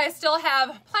can see, I still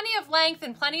have plenty of length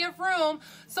and plenty of room.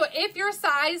 So if your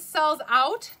size sells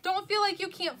out, don't feel like you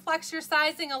can't flex your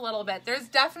sizing a little bit. There's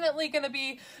definitely going to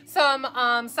be some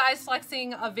size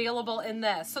flexing available in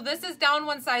this. So this is down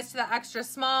one size to the extra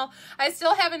small. I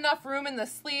still have enough room in the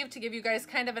sleeve to give you guys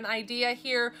kind of an idea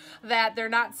here that they're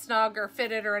not snug or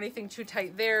fitted or anything too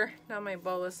tight there. Now my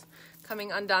bow is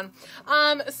coming undone.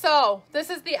 So this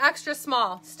is the extra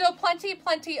small. Still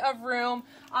plenty of room.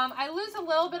 I lose a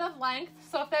little bit of length,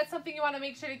 so if that's something you want to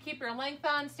make sure to keep your length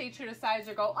on, stay true to size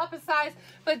or go up a size,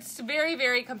 but it's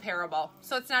very comparable.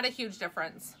 So it's not a huge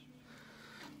difference.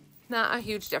 Not a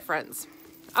huge difference.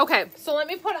 Okay, so let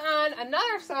me put on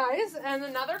another size and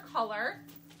another color.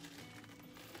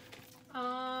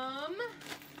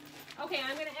 Okay,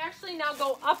 I'm going to actually now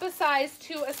go up a size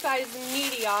to a size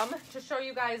medium to show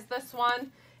you guys this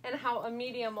one and how a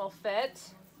medium will fit.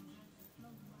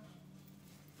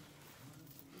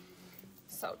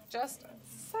 So just a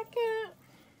second.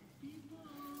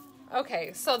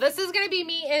 Okay, so this is going to be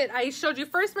me. I showed you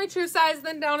first my true size,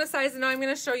 then down a size, and now I'm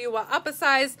going to show you what up a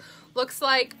size looks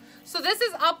like. So this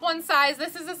is up one size.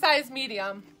 This is a size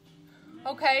medium.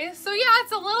 Okay, so yeah,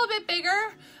 it's a little bit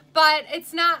bigger, but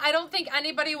it's not, I don't think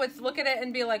anybody would look at it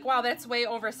and be like, wow, that's way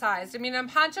oversized. I mean, a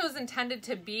poncho is intended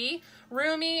to be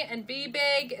roomy and be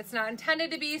big. It's not intended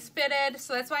to be fitted.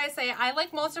 So that's why I say I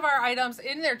like most of our items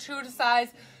in their true to size,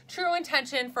 true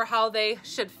intention for how they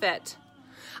should fit.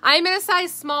 I'm in a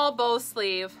size small bow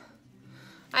sleeve.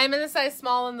 I'm in a size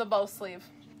small in the bow sleeve.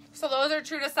 So those are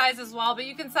true to size as well, but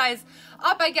you can size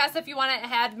up, I guess, if you want to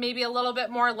add maybe a little bit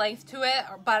more length to it,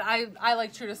 but I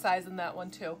like true to size in that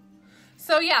one too.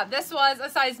 So yeah, this was a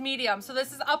size medium. So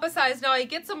this is up a size. Now I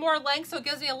get some more length, so it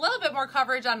gives me a little bit more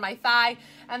coverage on my thigh,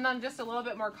 and then just a little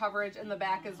bit more coverage in the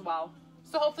back as well.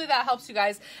 So hopefully that helps you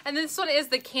guys. And this one is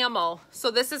the camel. So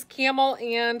this is camel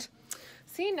and,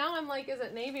 see, now I'm like, is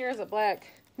it navy or is it black?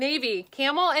 Navy,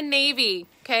 camel and navy.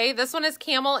 Okay, this one is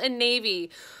camel and navy.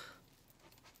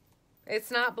 It's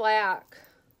not black.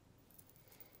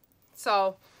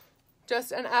 So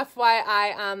just an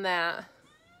FYI on that.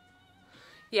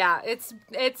 Yeah, it's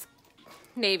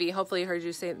navy. Hopefully you heard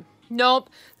you say it. Nope.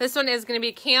 This one is going to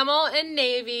be camel and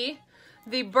navy,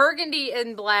 the burgundy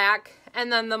and black,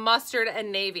 and then the mustard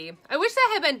and navy. I wish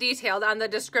that had been detailed on the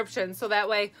description, so that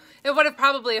way it would have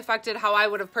probably affected how I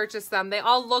would have purchased them. They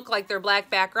all look like they're black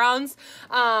backgrounds.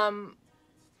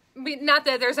 Not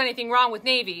that there's anything wrong with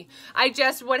navy. I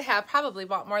just would have probably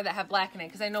bought more that have black in it,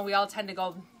 because I know we all tend to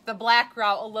go the black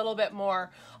route a little bit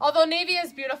more. Although navy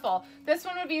is beautiful. This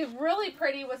one would be really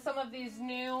pretty with some of these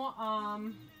new, I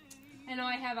know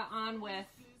I have it on with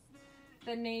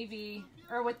the navy,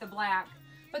 or with the black.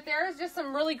 But there's just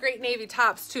some really great navy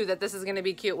tops too that this is going to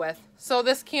be cute with. So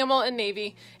this camel and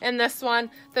navy, and this one,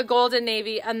 the gold and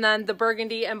navy, and then the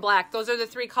burgundy and black. Those are the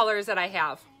three colors that I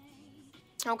have.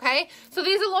 Okay, so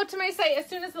these will load to my site as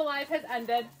soon as the live has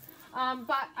ended.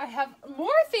 But I have more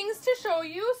things to show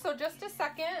you, so just a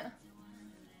second,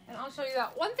 and I'll show you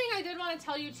that. One thing I did want to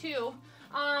tell you too,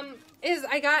 is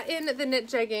I got in the knit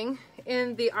jegging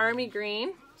in the army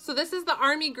green. So this is the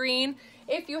army green.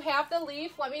 If you have the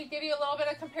leaf, let me give you a little bit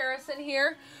of comparison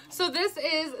here. So this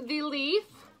is the leaf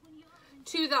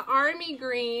to the army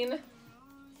green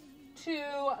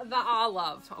to the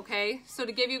olive, okay? So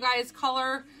to give you guys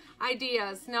color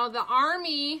ideas. Now the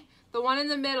army, the one in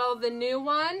the middle, the new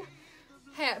one,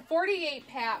 had 48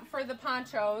 pat for the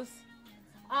ponchos.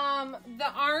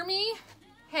 The army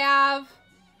have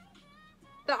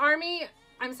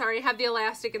the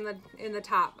elastic in the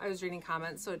top. I was reading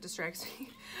comments, so it distracts me.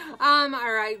 All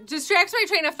right, distracts my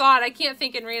train of thought. I can't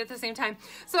think and read at the same time.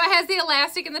 So it has the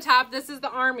elastic in the top. This is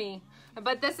the army.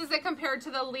 But this is it compared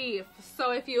to the leaf.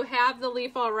 So if you have the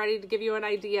leaf already, to give you an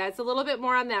idea, it's a little bit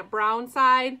more on that brown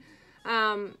side,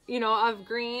 you know, of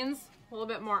greens, a little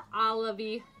bit more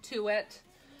olivey to it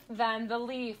than the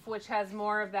leaf, which has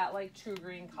more of that like true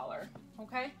green color.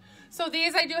 Okay. So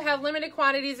these I do have limited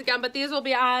quantities again, but these will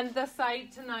be on the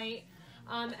site tonight,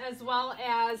 as well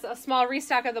as a small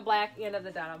restock of the black and of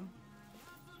the denim.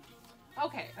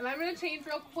 Okay, and I'm going to change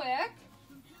real quick.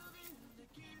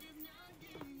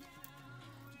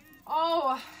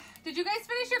 Oh, did you guys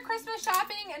finish your Christmas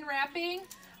shopping and wrapping?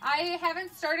 I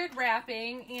haven't started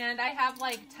wrapping, and I have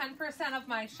like 10% of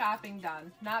my shopping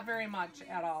done. Not very much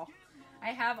at all. I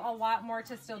have a lot more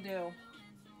to still do.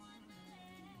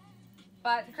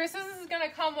 But Christmas is going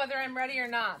to come whether I'm ready or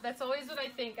not. That's always what I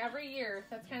think every year.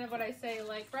 That's kind of what I say,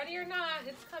 like, ready or not,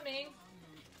 it's coming.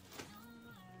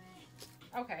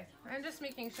 Okay, I'm just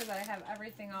making sure that I have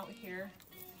everything out here.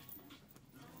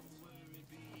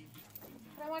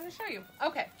 I want to show you.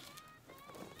 Okay.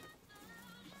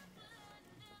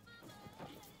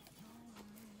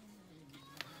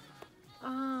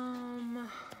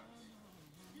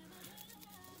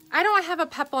 I don't have a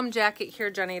peplum jacket here,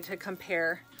 Jenny, to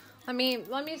compare. Let me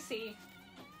see.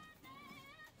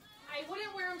 I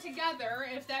wouldn't wear them together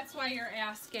if that's why you're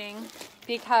asking,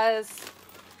 because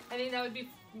I think that would be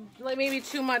like maybe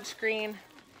too much green.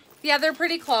 Yeah, they're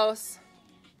pretty close.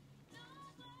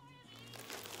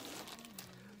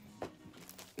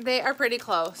 They are pretty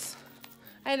close.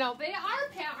 I know. They are,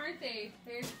 Pat, aren't they?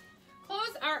 Their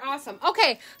clothes are awesome.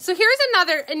 Okay, so here's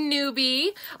another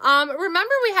newbie.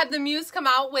 Remember we had the Muse come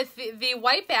out with the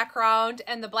white background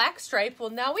and the black stripe.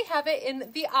 Well, now we have it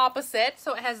in the opposite.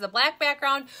 So it has the black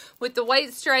background with the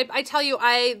white stripe. I tell you,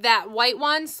 that white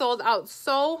one sold out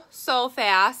so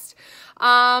fast.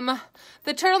 The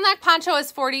turtleneck poncho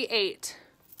is $48.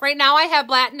 Right now I have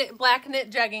black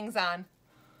knit jeggings on.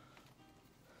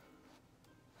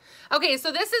 Okay,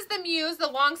 so this is the Muse, the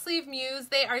long sleeve Muse.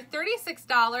 They are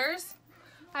 $36,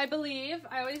 I believe.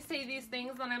 I always say these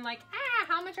things when I'm like,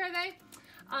 how much are they?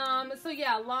 So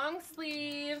yeah, long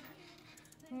sleeve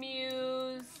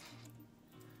Muse,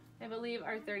 I believe,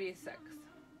 are 36.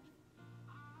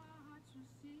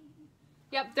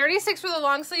 Yep, 36 for the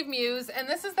long sleeve Muse, and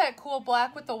this is that cool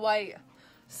black with the white.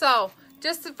 So,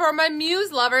 just for my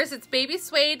Muse lovers, it's baby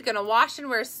suede, gonna wash and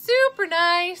wear super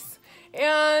nice.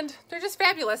 And they're just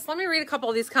fabulous. Let me read a couple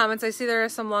of these comments. I see there are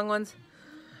some long ones.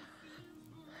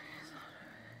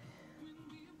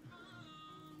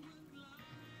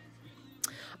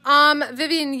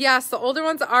 Vivian, yes, the older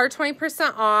ones are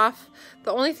 20% off.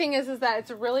 The only thing is that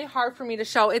it's really hard for me to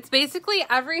show. It's basically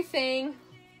everything.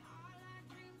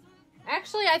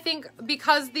 Actually, I think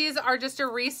because these are just a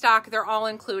restock, they're all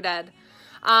included.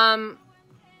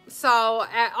 So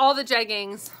all the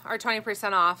jeggings are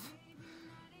 20% off.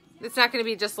 It's not going to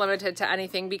be just limited to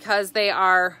anything because they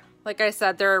are, like I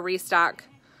said, they're a restock.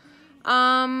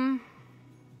 No,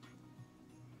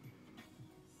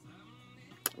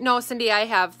 Cindy, I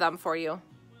have them for you.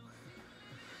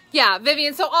 Yeah,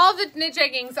 Vivian, so all the knit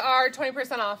jeggings are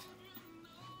 20% off.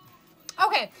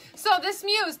 Okay, so this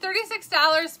Muse,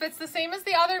 $36, fits the same as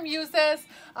the other Muses.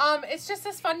 It's just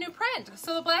this fun new print.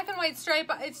 So the black and white stripe,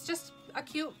 it's just a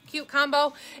cute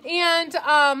combo, and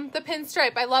the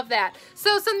pinstripe, I love that.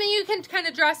 So something you can kind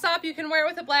of dress up. You can wear it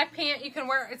with a black pant. You can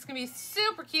wear it's gonna be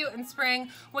super cute in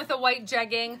spring with a white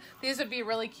jegging. These would be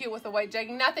really cute with a white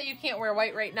jegging. Not that you can't wear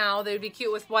white right now. They would be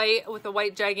cute with white, with a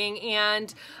white jegging,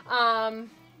 and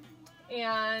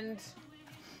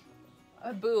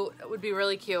a boot. It would be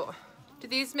really cute. Do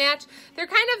these match? They're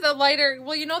kind of the lighter,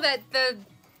 well, you know that the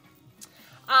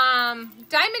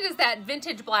diamond is that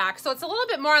vintage black, so it's a little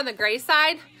bit more on the gray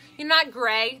side. You're not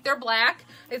gray, they're black.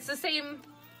 It's the same,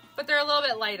 but they're a little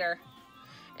bit lighter.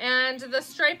 And the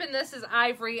stripe in this is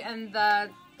ivory, and the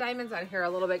diamonds on here are a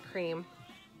little bit cream.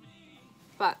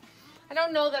 But I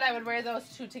don't know that I would wear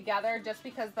those two together just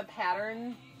because the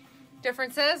pattern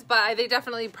differences, but they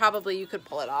definitely, probably you could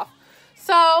pull it off.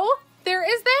 So there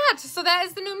is that. So that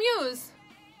is the new Muse.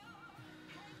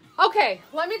 Okay,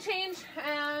 let me change,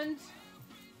 and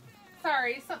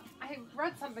sorry, I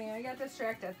read something and I got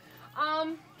distracted.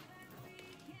 All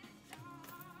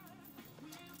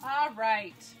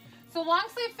right. So long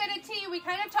sleeve fitted tee, we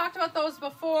kind of talked about those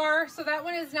before. So that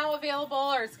one is now available,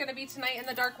 or it's going to be tonight in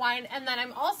the dark wine. And then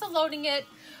I'm also loading it,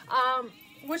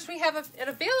 which we have it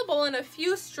available in a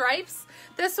few stripes.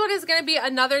 This one is going to be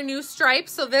another new stripe.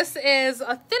 So this is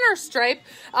a thinner stripe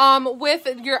with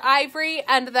your ivory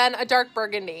and then a dark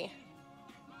burgundy.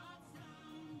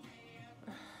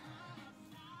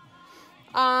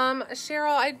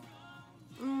 Cheryl, I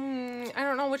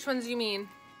don't know which ones you mean.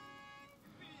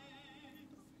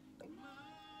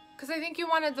 Because I think you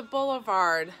wanted the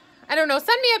Boulevard. I don't know.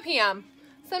 Send me a PM.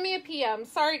 Send me a PM.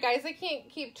 Sorry, guys. I can't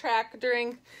keep track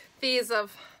during these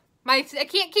of my... I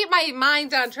can't keep my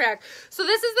mind on track. So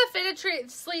this is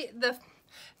the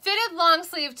fitted long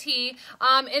sleeve tee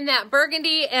in that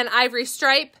burgundy and ivory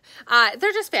stripe.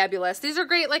 They're just fabulous. These are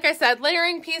great, like I said,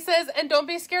 layering pieces, and don't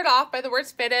be scared off by the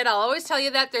words fitted. I'll always tell you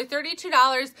that. They're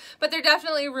 $32, but they're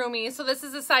definitely roomy. So this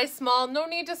is a size small. No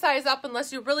need to size up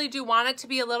unless you really do want it to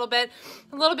be a little bit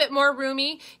more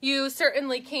roomy. You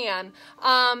certainly can.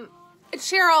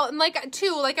 Cheryl, and like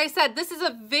I said, this is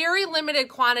a very limited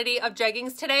quantity of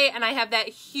jeggings today, and I have that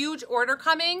huge order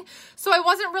coming. So I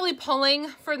wasn't really pulling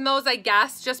from those, I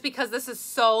guess, just because this is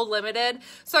so limited.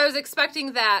 So I was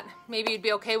expecting that maybe you'd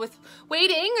be okay with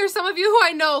waiting. There's some of you who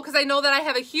I know, because I know that I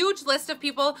have a huge list of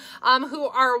people who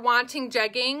are wanting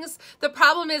jeggings. The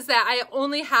problem is that I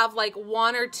only have like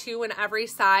 1 or 2 in every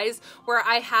size, where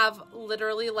I have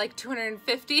literally like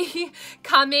 250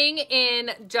 coming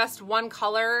in just one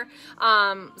color.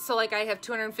 So like I have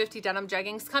 250 denim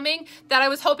jeggings coming that I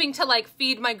was hoping to like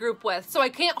feed my group with. So I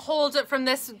can't hold it from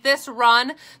this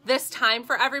run this time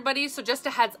for everybody. So just a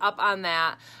heads up on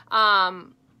that,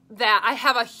 that I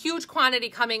have a huge quantity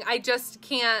coming. I just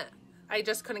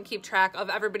couldn't keep track of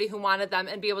everybody who wanted them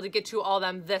and be able to get you all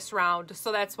them this round.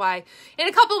 So that's why in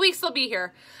a couple weeks they'll be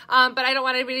here. But I don't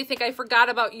want anybody to think I forgot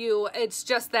about you. It's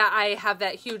just that I have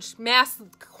that huge mass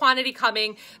quantity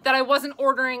coming that I wasn't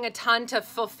ordering a ton to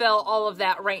fulfill all of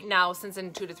that right now, since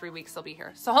in 2 to 3 weeks they'll be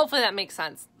here. So hopefully that makes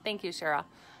sense. Thank you, Shara.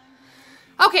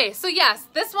 Okay, so yes,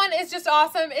 this one is just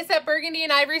awesome. It's that burgundy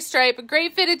and ivory stripe.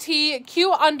 Great fitted tee,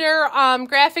 cute under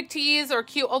graphic tees, or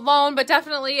cute alone, but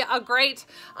definitely a great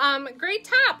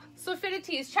top. So fitted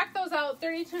tees, check those out,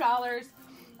 $32.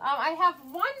 I have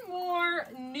one more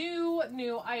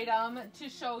new item to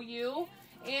show you,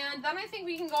 and then I think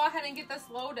we can go ahead and get this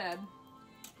loaded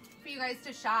for you guys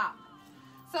to shop.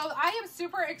 So I am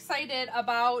super excited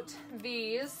about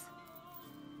these.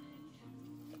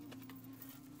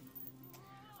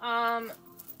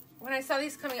 When I saw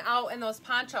these coming out in those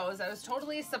ponchos, I was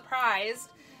totally surprised,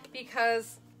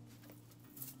 because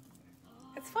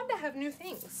it's fun to have new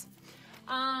things,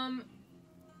 and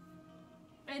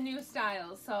new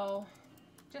styles. So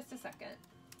just a second.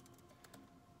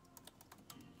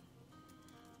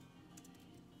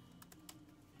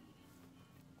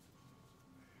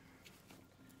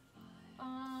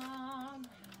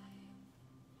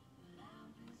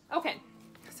 Okay.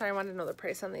 Sorry, I wanted to know the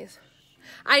price on these.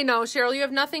 I know, Cheryl, you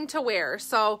have nothing to wear,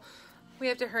 so we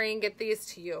have to hurry and get these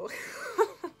to you.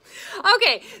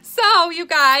 Okay, so you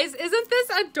guys, isn't this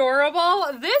adorable?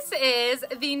 This is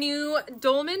the new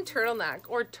Dolman turtleneck,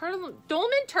 or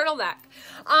Dolman turtleneck.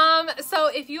 So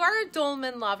if you are a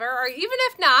Dolman lover, or even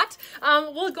if not,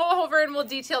 we'll go over and we'll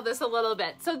detail this a little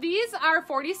bit. So these are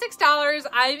 $46.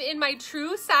 I'm in my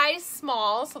true size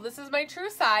small, so this is my true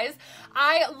size.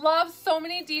 I love so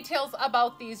many details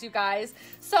about these, you guys.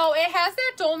 So it has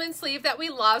that Dolman sleeve that we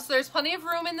love, so there's plenty of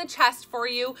room in the chest for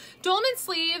you. Dolman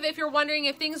sleeve, if you're wondering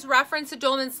if things reference a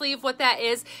Dolman sleeve, what that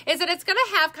is that it's going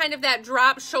to have kind of that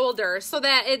drop shoulder, so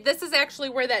that this is actually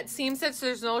where that seam sits.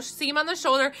 There's no seam on the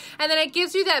shoulder, and then it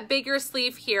gives you that bigger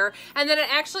sleeve here, and then it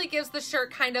actually gives the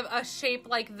shirt kind of a shape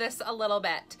like this a little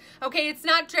bit. Okay, it's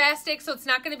not drastic, so it's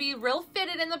not going to be real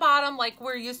fitted in the bottom like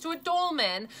we're used to a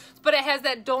Dolman, but it has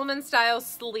that Dolman style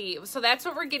sleeve. So that's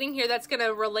what we're getting here. That's going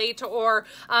to relate or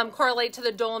correlate to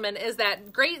the Dolman, is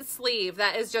that great sleeve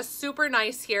that is just super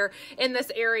nice here in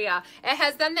this area. It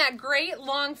has then that great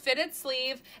long fitted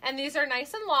sleeve, and these are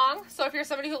nice and long. So if you're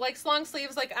somebody who likes long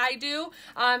sleeves like I do,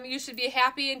 you should be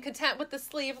happy and content with the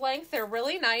sleeve length. They're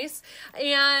really nice.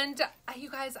 And you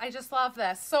guys, I just love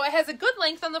this. So it has a good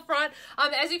length on the front.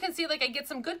 As you can see, like I get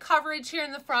some good coverage here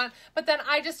in the front, but then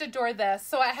I just adore this.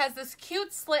 So it has this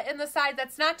cute slit in the side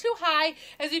that's not too high.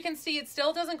 As you can see, it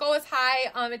still doesn't go as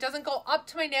high. It doesn't go up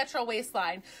to my natural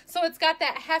waistline. So it's got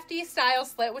that hefty style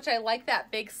slit, which I like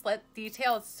that big slit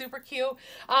detail. It's super cute.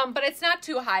 But it's not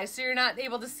too high, so you're not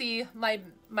able to see my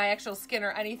actual skin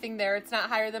or anything there. It's not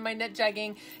higher than my knit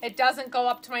jegging. It doesn't go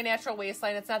up to my natural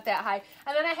waistline. It's not that high.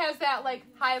 And then it has that like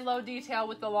high-low detail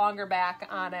with the longer back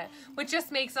on it, which just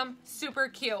makes them super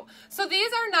cute. So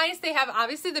these are nice. They have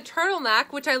obviously the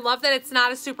turtleneck, which I love that it's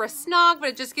not a super snug, but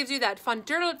it just gives you that fun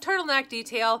turtleneck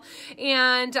detail,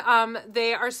 and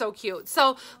they are so cute.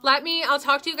 So I'll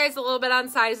talk to you guys a little bit on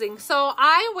sizing. So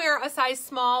I wear a size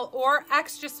small or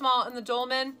extra small in the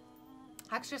Dolman.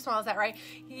 Extra small, is that right?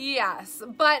 Yes,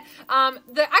 but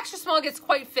the extra small gets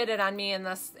quite fitted on me in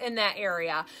that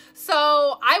area.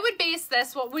 So I would base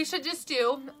this, what we should just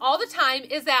do all the time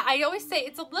is that I always say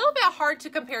it's a little bit hard to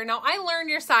compare. Now I learn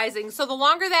your sizing, so the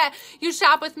longer that you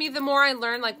shop with me, the more I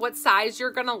learn like what size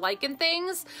you're gonna like and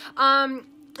things.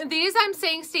 These I'm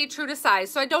saying stay true to size.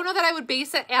 So I don't know that I would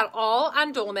base it at all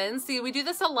on Dolman. See, we do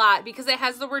this a lot because it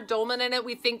has the word Dolman in it.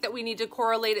 We think that we need to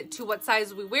correlate it to what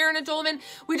size we wear in a Dolman.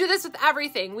 We do this with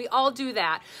everything. We all do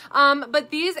that.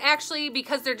 But these actually,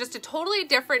 because they're just a totally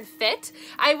different fit,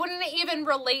 I wouldn't even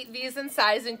relate these in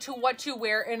sizing to what you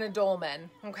wear in a Dolman.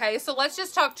 Okay, so let's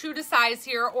just talk true to size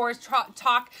here, or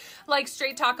talk like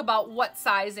straight talk about what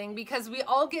sizing, because we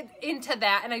all get into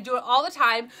that, and I do it all the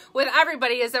time with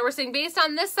everybody, is that we're saying based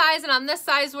on this size and on this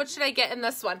size, what should I get in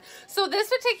this one? So this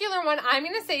particular one, I'm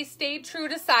going to say stay true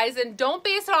to size and don't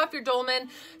base it off your Dolman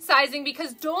sizing,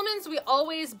 because Dolmans we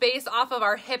always base off of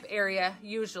our hip area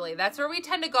usually. That's where we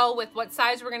tend to go with what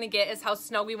size we're going to get, is how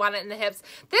snug we want it in the hips.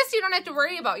 This you don't have to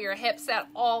worry about your hips at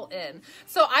all in.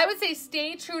 So I would say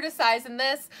stay true to size in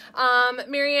this.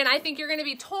 Marianne, I think you're going to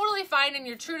be totally fine in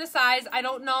your true to size. I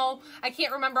don't know, I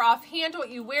can't remember offhand what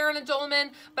you wear in a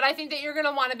Dolman, but I think that you're going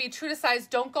to want to be true to size.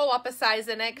 Don't go up a size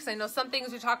in it, because I know some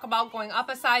things we talk about going up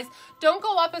a size. Don't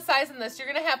go up a size in this.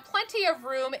 You're going to have plenty of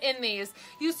room in these.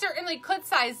 You certainly could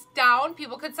size down.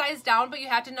 People could size down, but you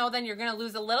have to know then you're going to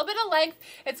lose a little bit of length.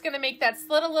 It's going to make that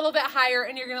slit a little bit higher,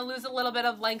 and you're going to lose a little bit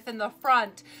of length in the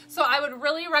front. So I would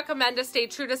really recommend to stay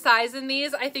true to size in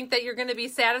these. I think that you're going to be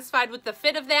satisfied with the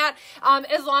fit of that,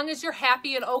 as long as you're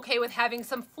happy and okay with having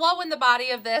some flow in the body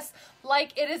of this,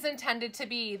 like it is intended to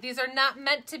be. These are not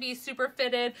meant to be super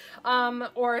fitted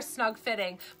or snug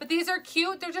fitting, but these are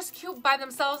cute. They're just cute by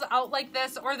themselves out like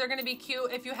this, or they're going to be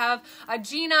cute if you have a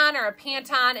jean on or a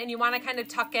pant on and you want to kind of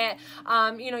tuck it.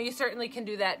 You know, you certainly can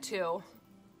do that too.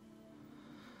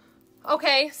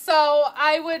 Okay, so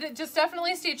I would just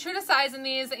definitely stay true to size in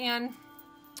these and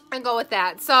go with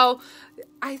that. So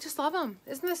I just love them.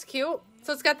 Isn't this cute?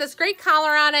 So it's got this great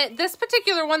collar on it. This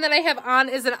particular one that I have on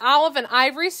is an olive and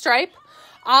ivory stripe.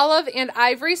 Olive and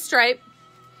ivory stripe.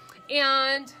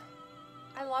 And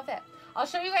I love it. I'll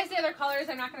show you guys the other colors.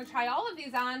 I'm not going to try all of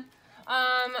these on.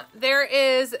 There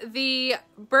is the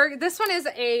this one is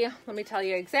a, let me tell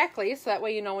you exactly, so that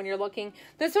way you know when you're looking.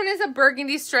 This one is a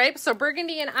burgundy stripe. So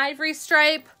burgundy and ivory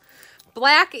stripe,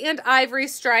 black and ivory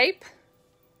stripe.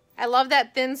 I love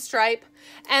that thin stripe.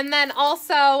 And then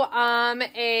also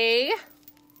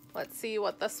let's see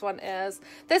what this one is.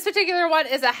 This particular one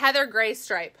is a heather gray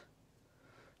stripe.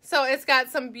 So it's got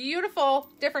some beautiful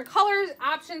different colors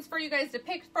options for you guys to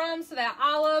pick from. So that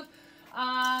olive,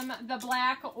 the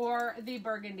black, or the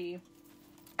burgundy.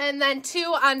 And then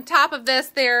two on top of this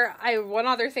there, one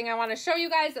other thing I want to show you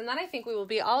guys, and then I think we will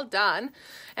be all done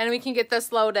and we can get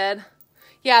this loaded.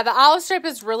 Yeah, the olive stripe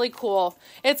is really cool.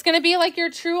 It's going to be like your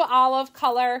true olive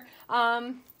color,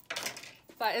 but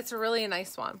it's really a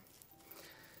nice one.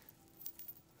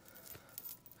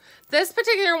 This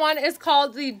particular one is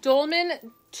called the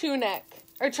Dolman Tunic,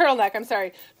 or Turtleneck, I'm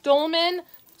sorry. Dolman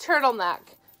Turtleneck.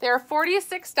 They're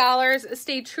 $46.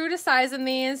 Stay true to size in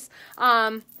these.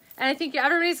 And I think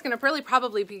everybody's going to really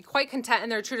probably be quite content in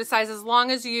their true to size, as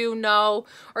long as you know,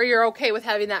 or you're okay with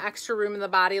having that extra room in the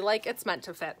body like it's meant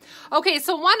to fit. Okay,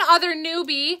 so one other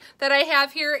newbie that I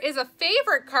have here is a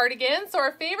favorite cardigan. So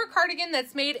our favorite cardigan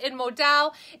that's made in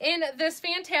modal in this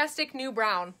fantastic new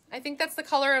brown. I think that's the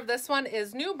color of this one,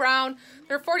 is new brown.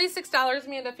 They're $46,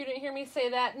 Amanda, if you didn't hear me say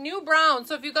that. New brown.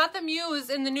 So if you got the Muse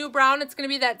in the new brown, it's going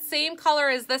to be that same color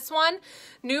as this one.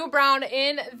 New brown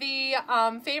in the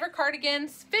favorite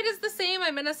cardigans. Fit is the same.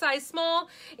 I'm in a size small.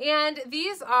 And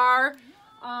these are,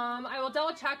 I will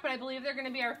double check, but I believe they're going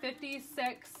to be our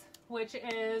 56, which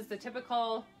is the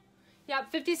typical...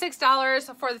 Yep,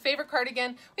 $56 for the favorite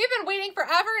cardigan. We've been waiting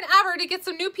forever and ever to get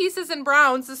some new pieces in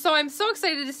browns, so I'm so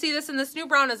excited to see this in this new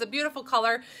brown. Is a beautiful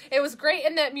color. It was great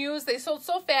in that Muse. They sold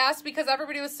so fast because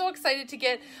everybody was so excited to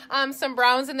get some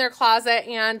browns in their closet,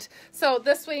 and so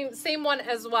this way, same one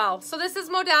as well. So this is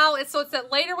modal. It's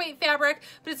that lighter weight fabric,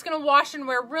 but it's going to wash and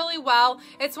wear really well.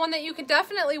 It's one that you can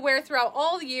definitely wear throughout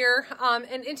all the year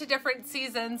and into different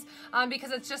seasons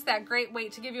because it's just that great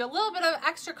weight to give you a little bit of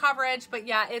extra coverage, but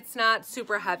yeah, it's not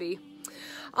super heavy.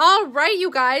 All right,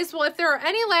 you guys. Well, if there are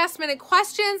any last minute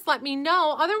questions, let me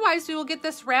know. Otherwise, we will get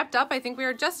this wrapped up. I think we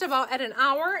are just about at an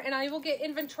hour, and I will get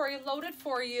inventory loaded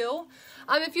for you.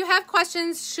 If you have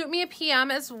questions, shoot me a PM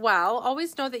as well.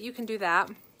 Always know that you can do that.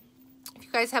 If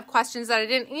you guys have questions that I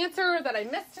didn't answer or that I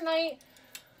missed tonight.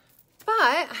 But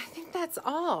I think that's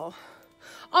all.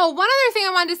 Oh, one other thing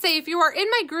I wanted to say, if you are in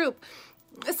my group,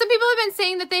 Some people have been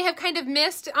saying that they have kind of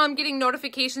missed getting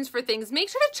notifications for things. Make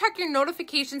sure to check your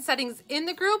notification settings in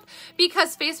the group,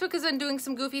 because Facebook has been doing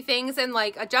some goofy things and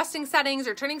like adjusting settings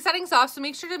or turning settings off. So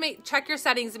make sure to check your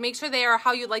settings and make sure they are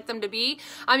how you'd like them to be.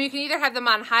 You can either have them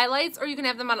on highlights or you can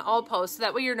have them on all posts. So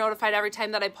that way you're notified every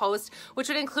time that I post, which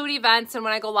would include events and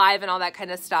when I go live and all that kind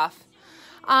of stuff.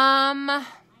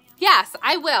 Yes,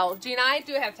 I will. Gina, I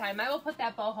do have time. I will put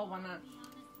that boho one on.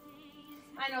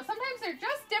 I know, sometimes they're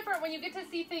just different when you get to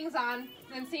see things on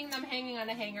than seeing them hanging on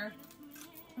a hanger.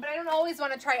 But I don't always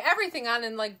want to try everything on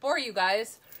and like bore you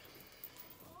guys.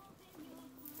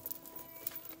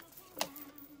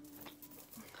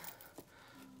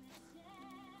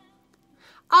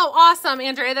 Oh, awesome,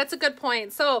 Andrea. That's a good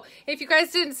point. So if you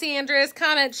guys didn't see Andrea's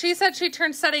comment, she said she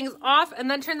turned settings off and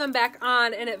then turned them back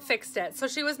on and it fixed it. So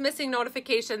she was missing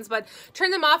notifications, but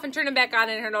turned them off and turned them back on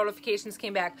and her notifications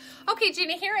came back. Okay,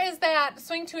 Gina, here is that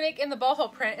swing tunic in the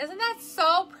boho print. Isn't that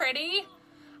so pretty?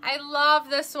 I love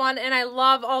this one, and I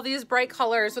love all these bright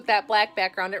colors with that black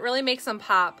background. It really makes them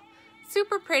pop.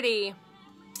 Super pretty.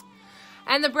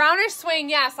 And the brownish swing,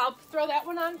 yes, I'll throw that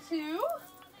one on too.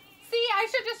 See, I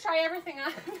should just try everything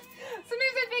on. Sometimes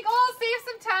I think, oh, I'll save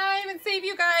some time and save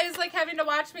you guys like having to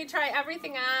watch me try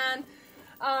everything on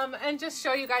and just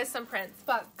show you guys some prints.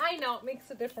 But I know it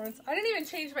makes a difference. I didn't even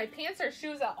change my pants or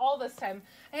shoes at all this time.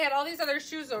 I had all these other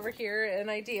shoes over here and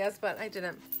ideas, but I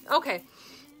didn't. Okay,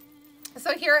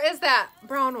 so here is that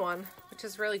brown one, which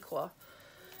is really cool.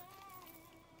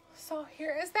 So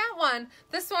here is that one.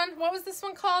 This one, what was this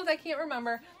one called? I can't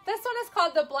remember. This one is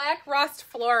called the Black Rust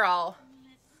Floral.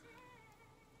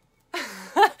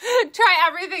 Try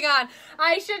everything on.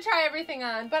 I should try everything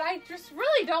on, but I just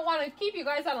really don't want to keep you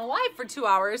guys on a live for 2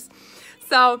 hours.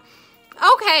 So,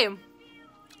 okay.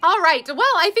 All right.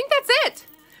 Well, I think that's it.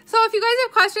 So if you guys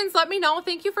have questions, let me know.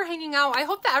 Thank you for hanging out. I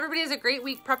hope that everybody has a great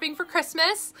week prepping for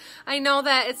Christmas. I know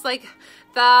that it's like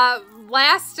the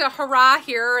last hurrah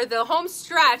here, the home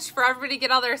stretch for everybody to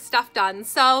get all their stuff done.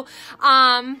 So,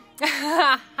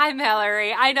 hi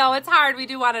Mallory. I know it's hard. We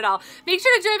do want it all. Make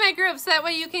sure to join my group so that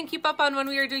way you can keep up on when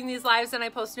we are doing these lives and I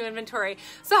post new inventory.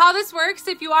 So how this works,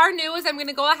 if you are new, is I'm going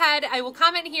to go ahead, I will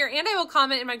comment here and I will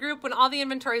comment in my group when all the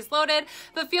inventory is loaded,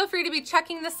 but feel free to be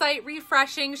checking the site,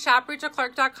 refreshing,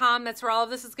 shoprachelclark.com. That's where all of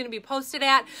this is going to be posted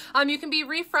at. You can be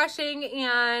refreshing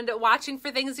and watching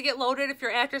for things to get loaded if you're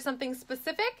after something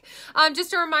specific.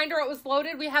 Just a reminder, what was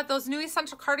loaded, we have those new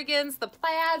essential cardigans, the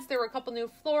plaids, there were a couple new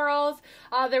florals,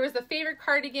 there was the favorite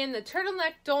cardigan, the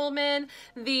turtleneck dolman,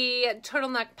 the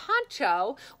turtleneck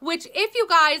poncho, which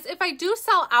if I do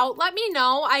sell out, let me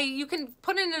know. You can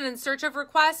put in an in search of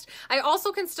request. I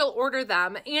also can still order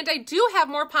them, and I do have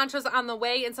more ponchos on the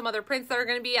way and some other prints that are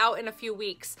going to be out in a few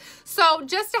weeks. So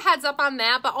just a heads up on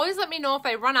that, but always let me know if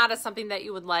I run out of something that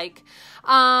you would like.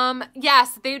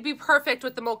 Yes, they would be perfect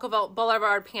with the Mocha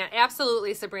Boulevard pant.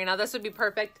 Absolutely, Sabrina. This would be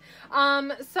perfect.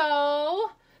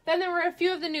 So then there were a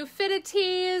few of the new fitted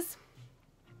tees.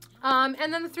 And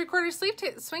then the 3/4 sleeve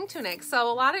swing tunic.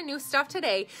 So a lot of new stuff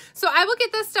today. So I will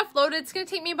get this stuff loaded. It's going to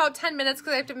take me about 10 minutes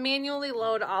because I have to manually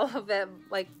load all of it.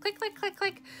 Like click, click, click,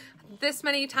 click. This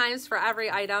many times for every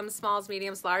item, smalls,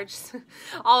 mediums, large,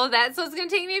 all of that. So it's going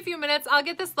to take me a few minutes. I'll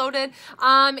get this loaded.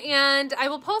 And I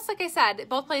will post, like I said,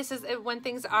 both places when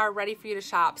things are ready for you to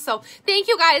shop. So thank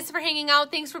you guys for hanging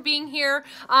out. Thanks for being here.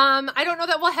 I don't know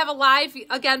that we'll have a live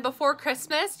again before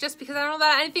Christmas, just because I don't know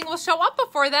that anything will show up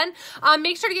before then.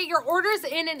 Make sure to get your orders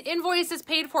in and invoices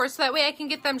paid for so that way I can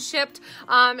get them shipped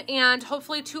and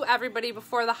hopefully to everybody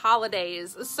before the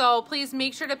holidays. So please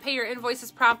make sure to pay your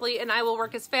invoices promptly and I will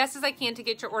work as fast as I can to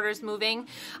get your orders moving.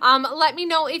 Let me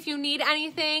know if you need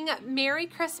anything. Merry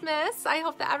Christmas. I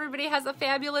hope that everybody has a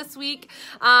fabulous week.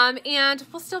 And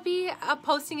we'll still be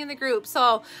posting in the group.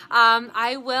 So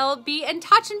I will be in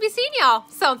touch and be seeing y'all.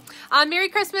 So Merry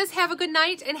Christmas. Have a good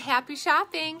night and happy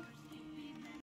shopping.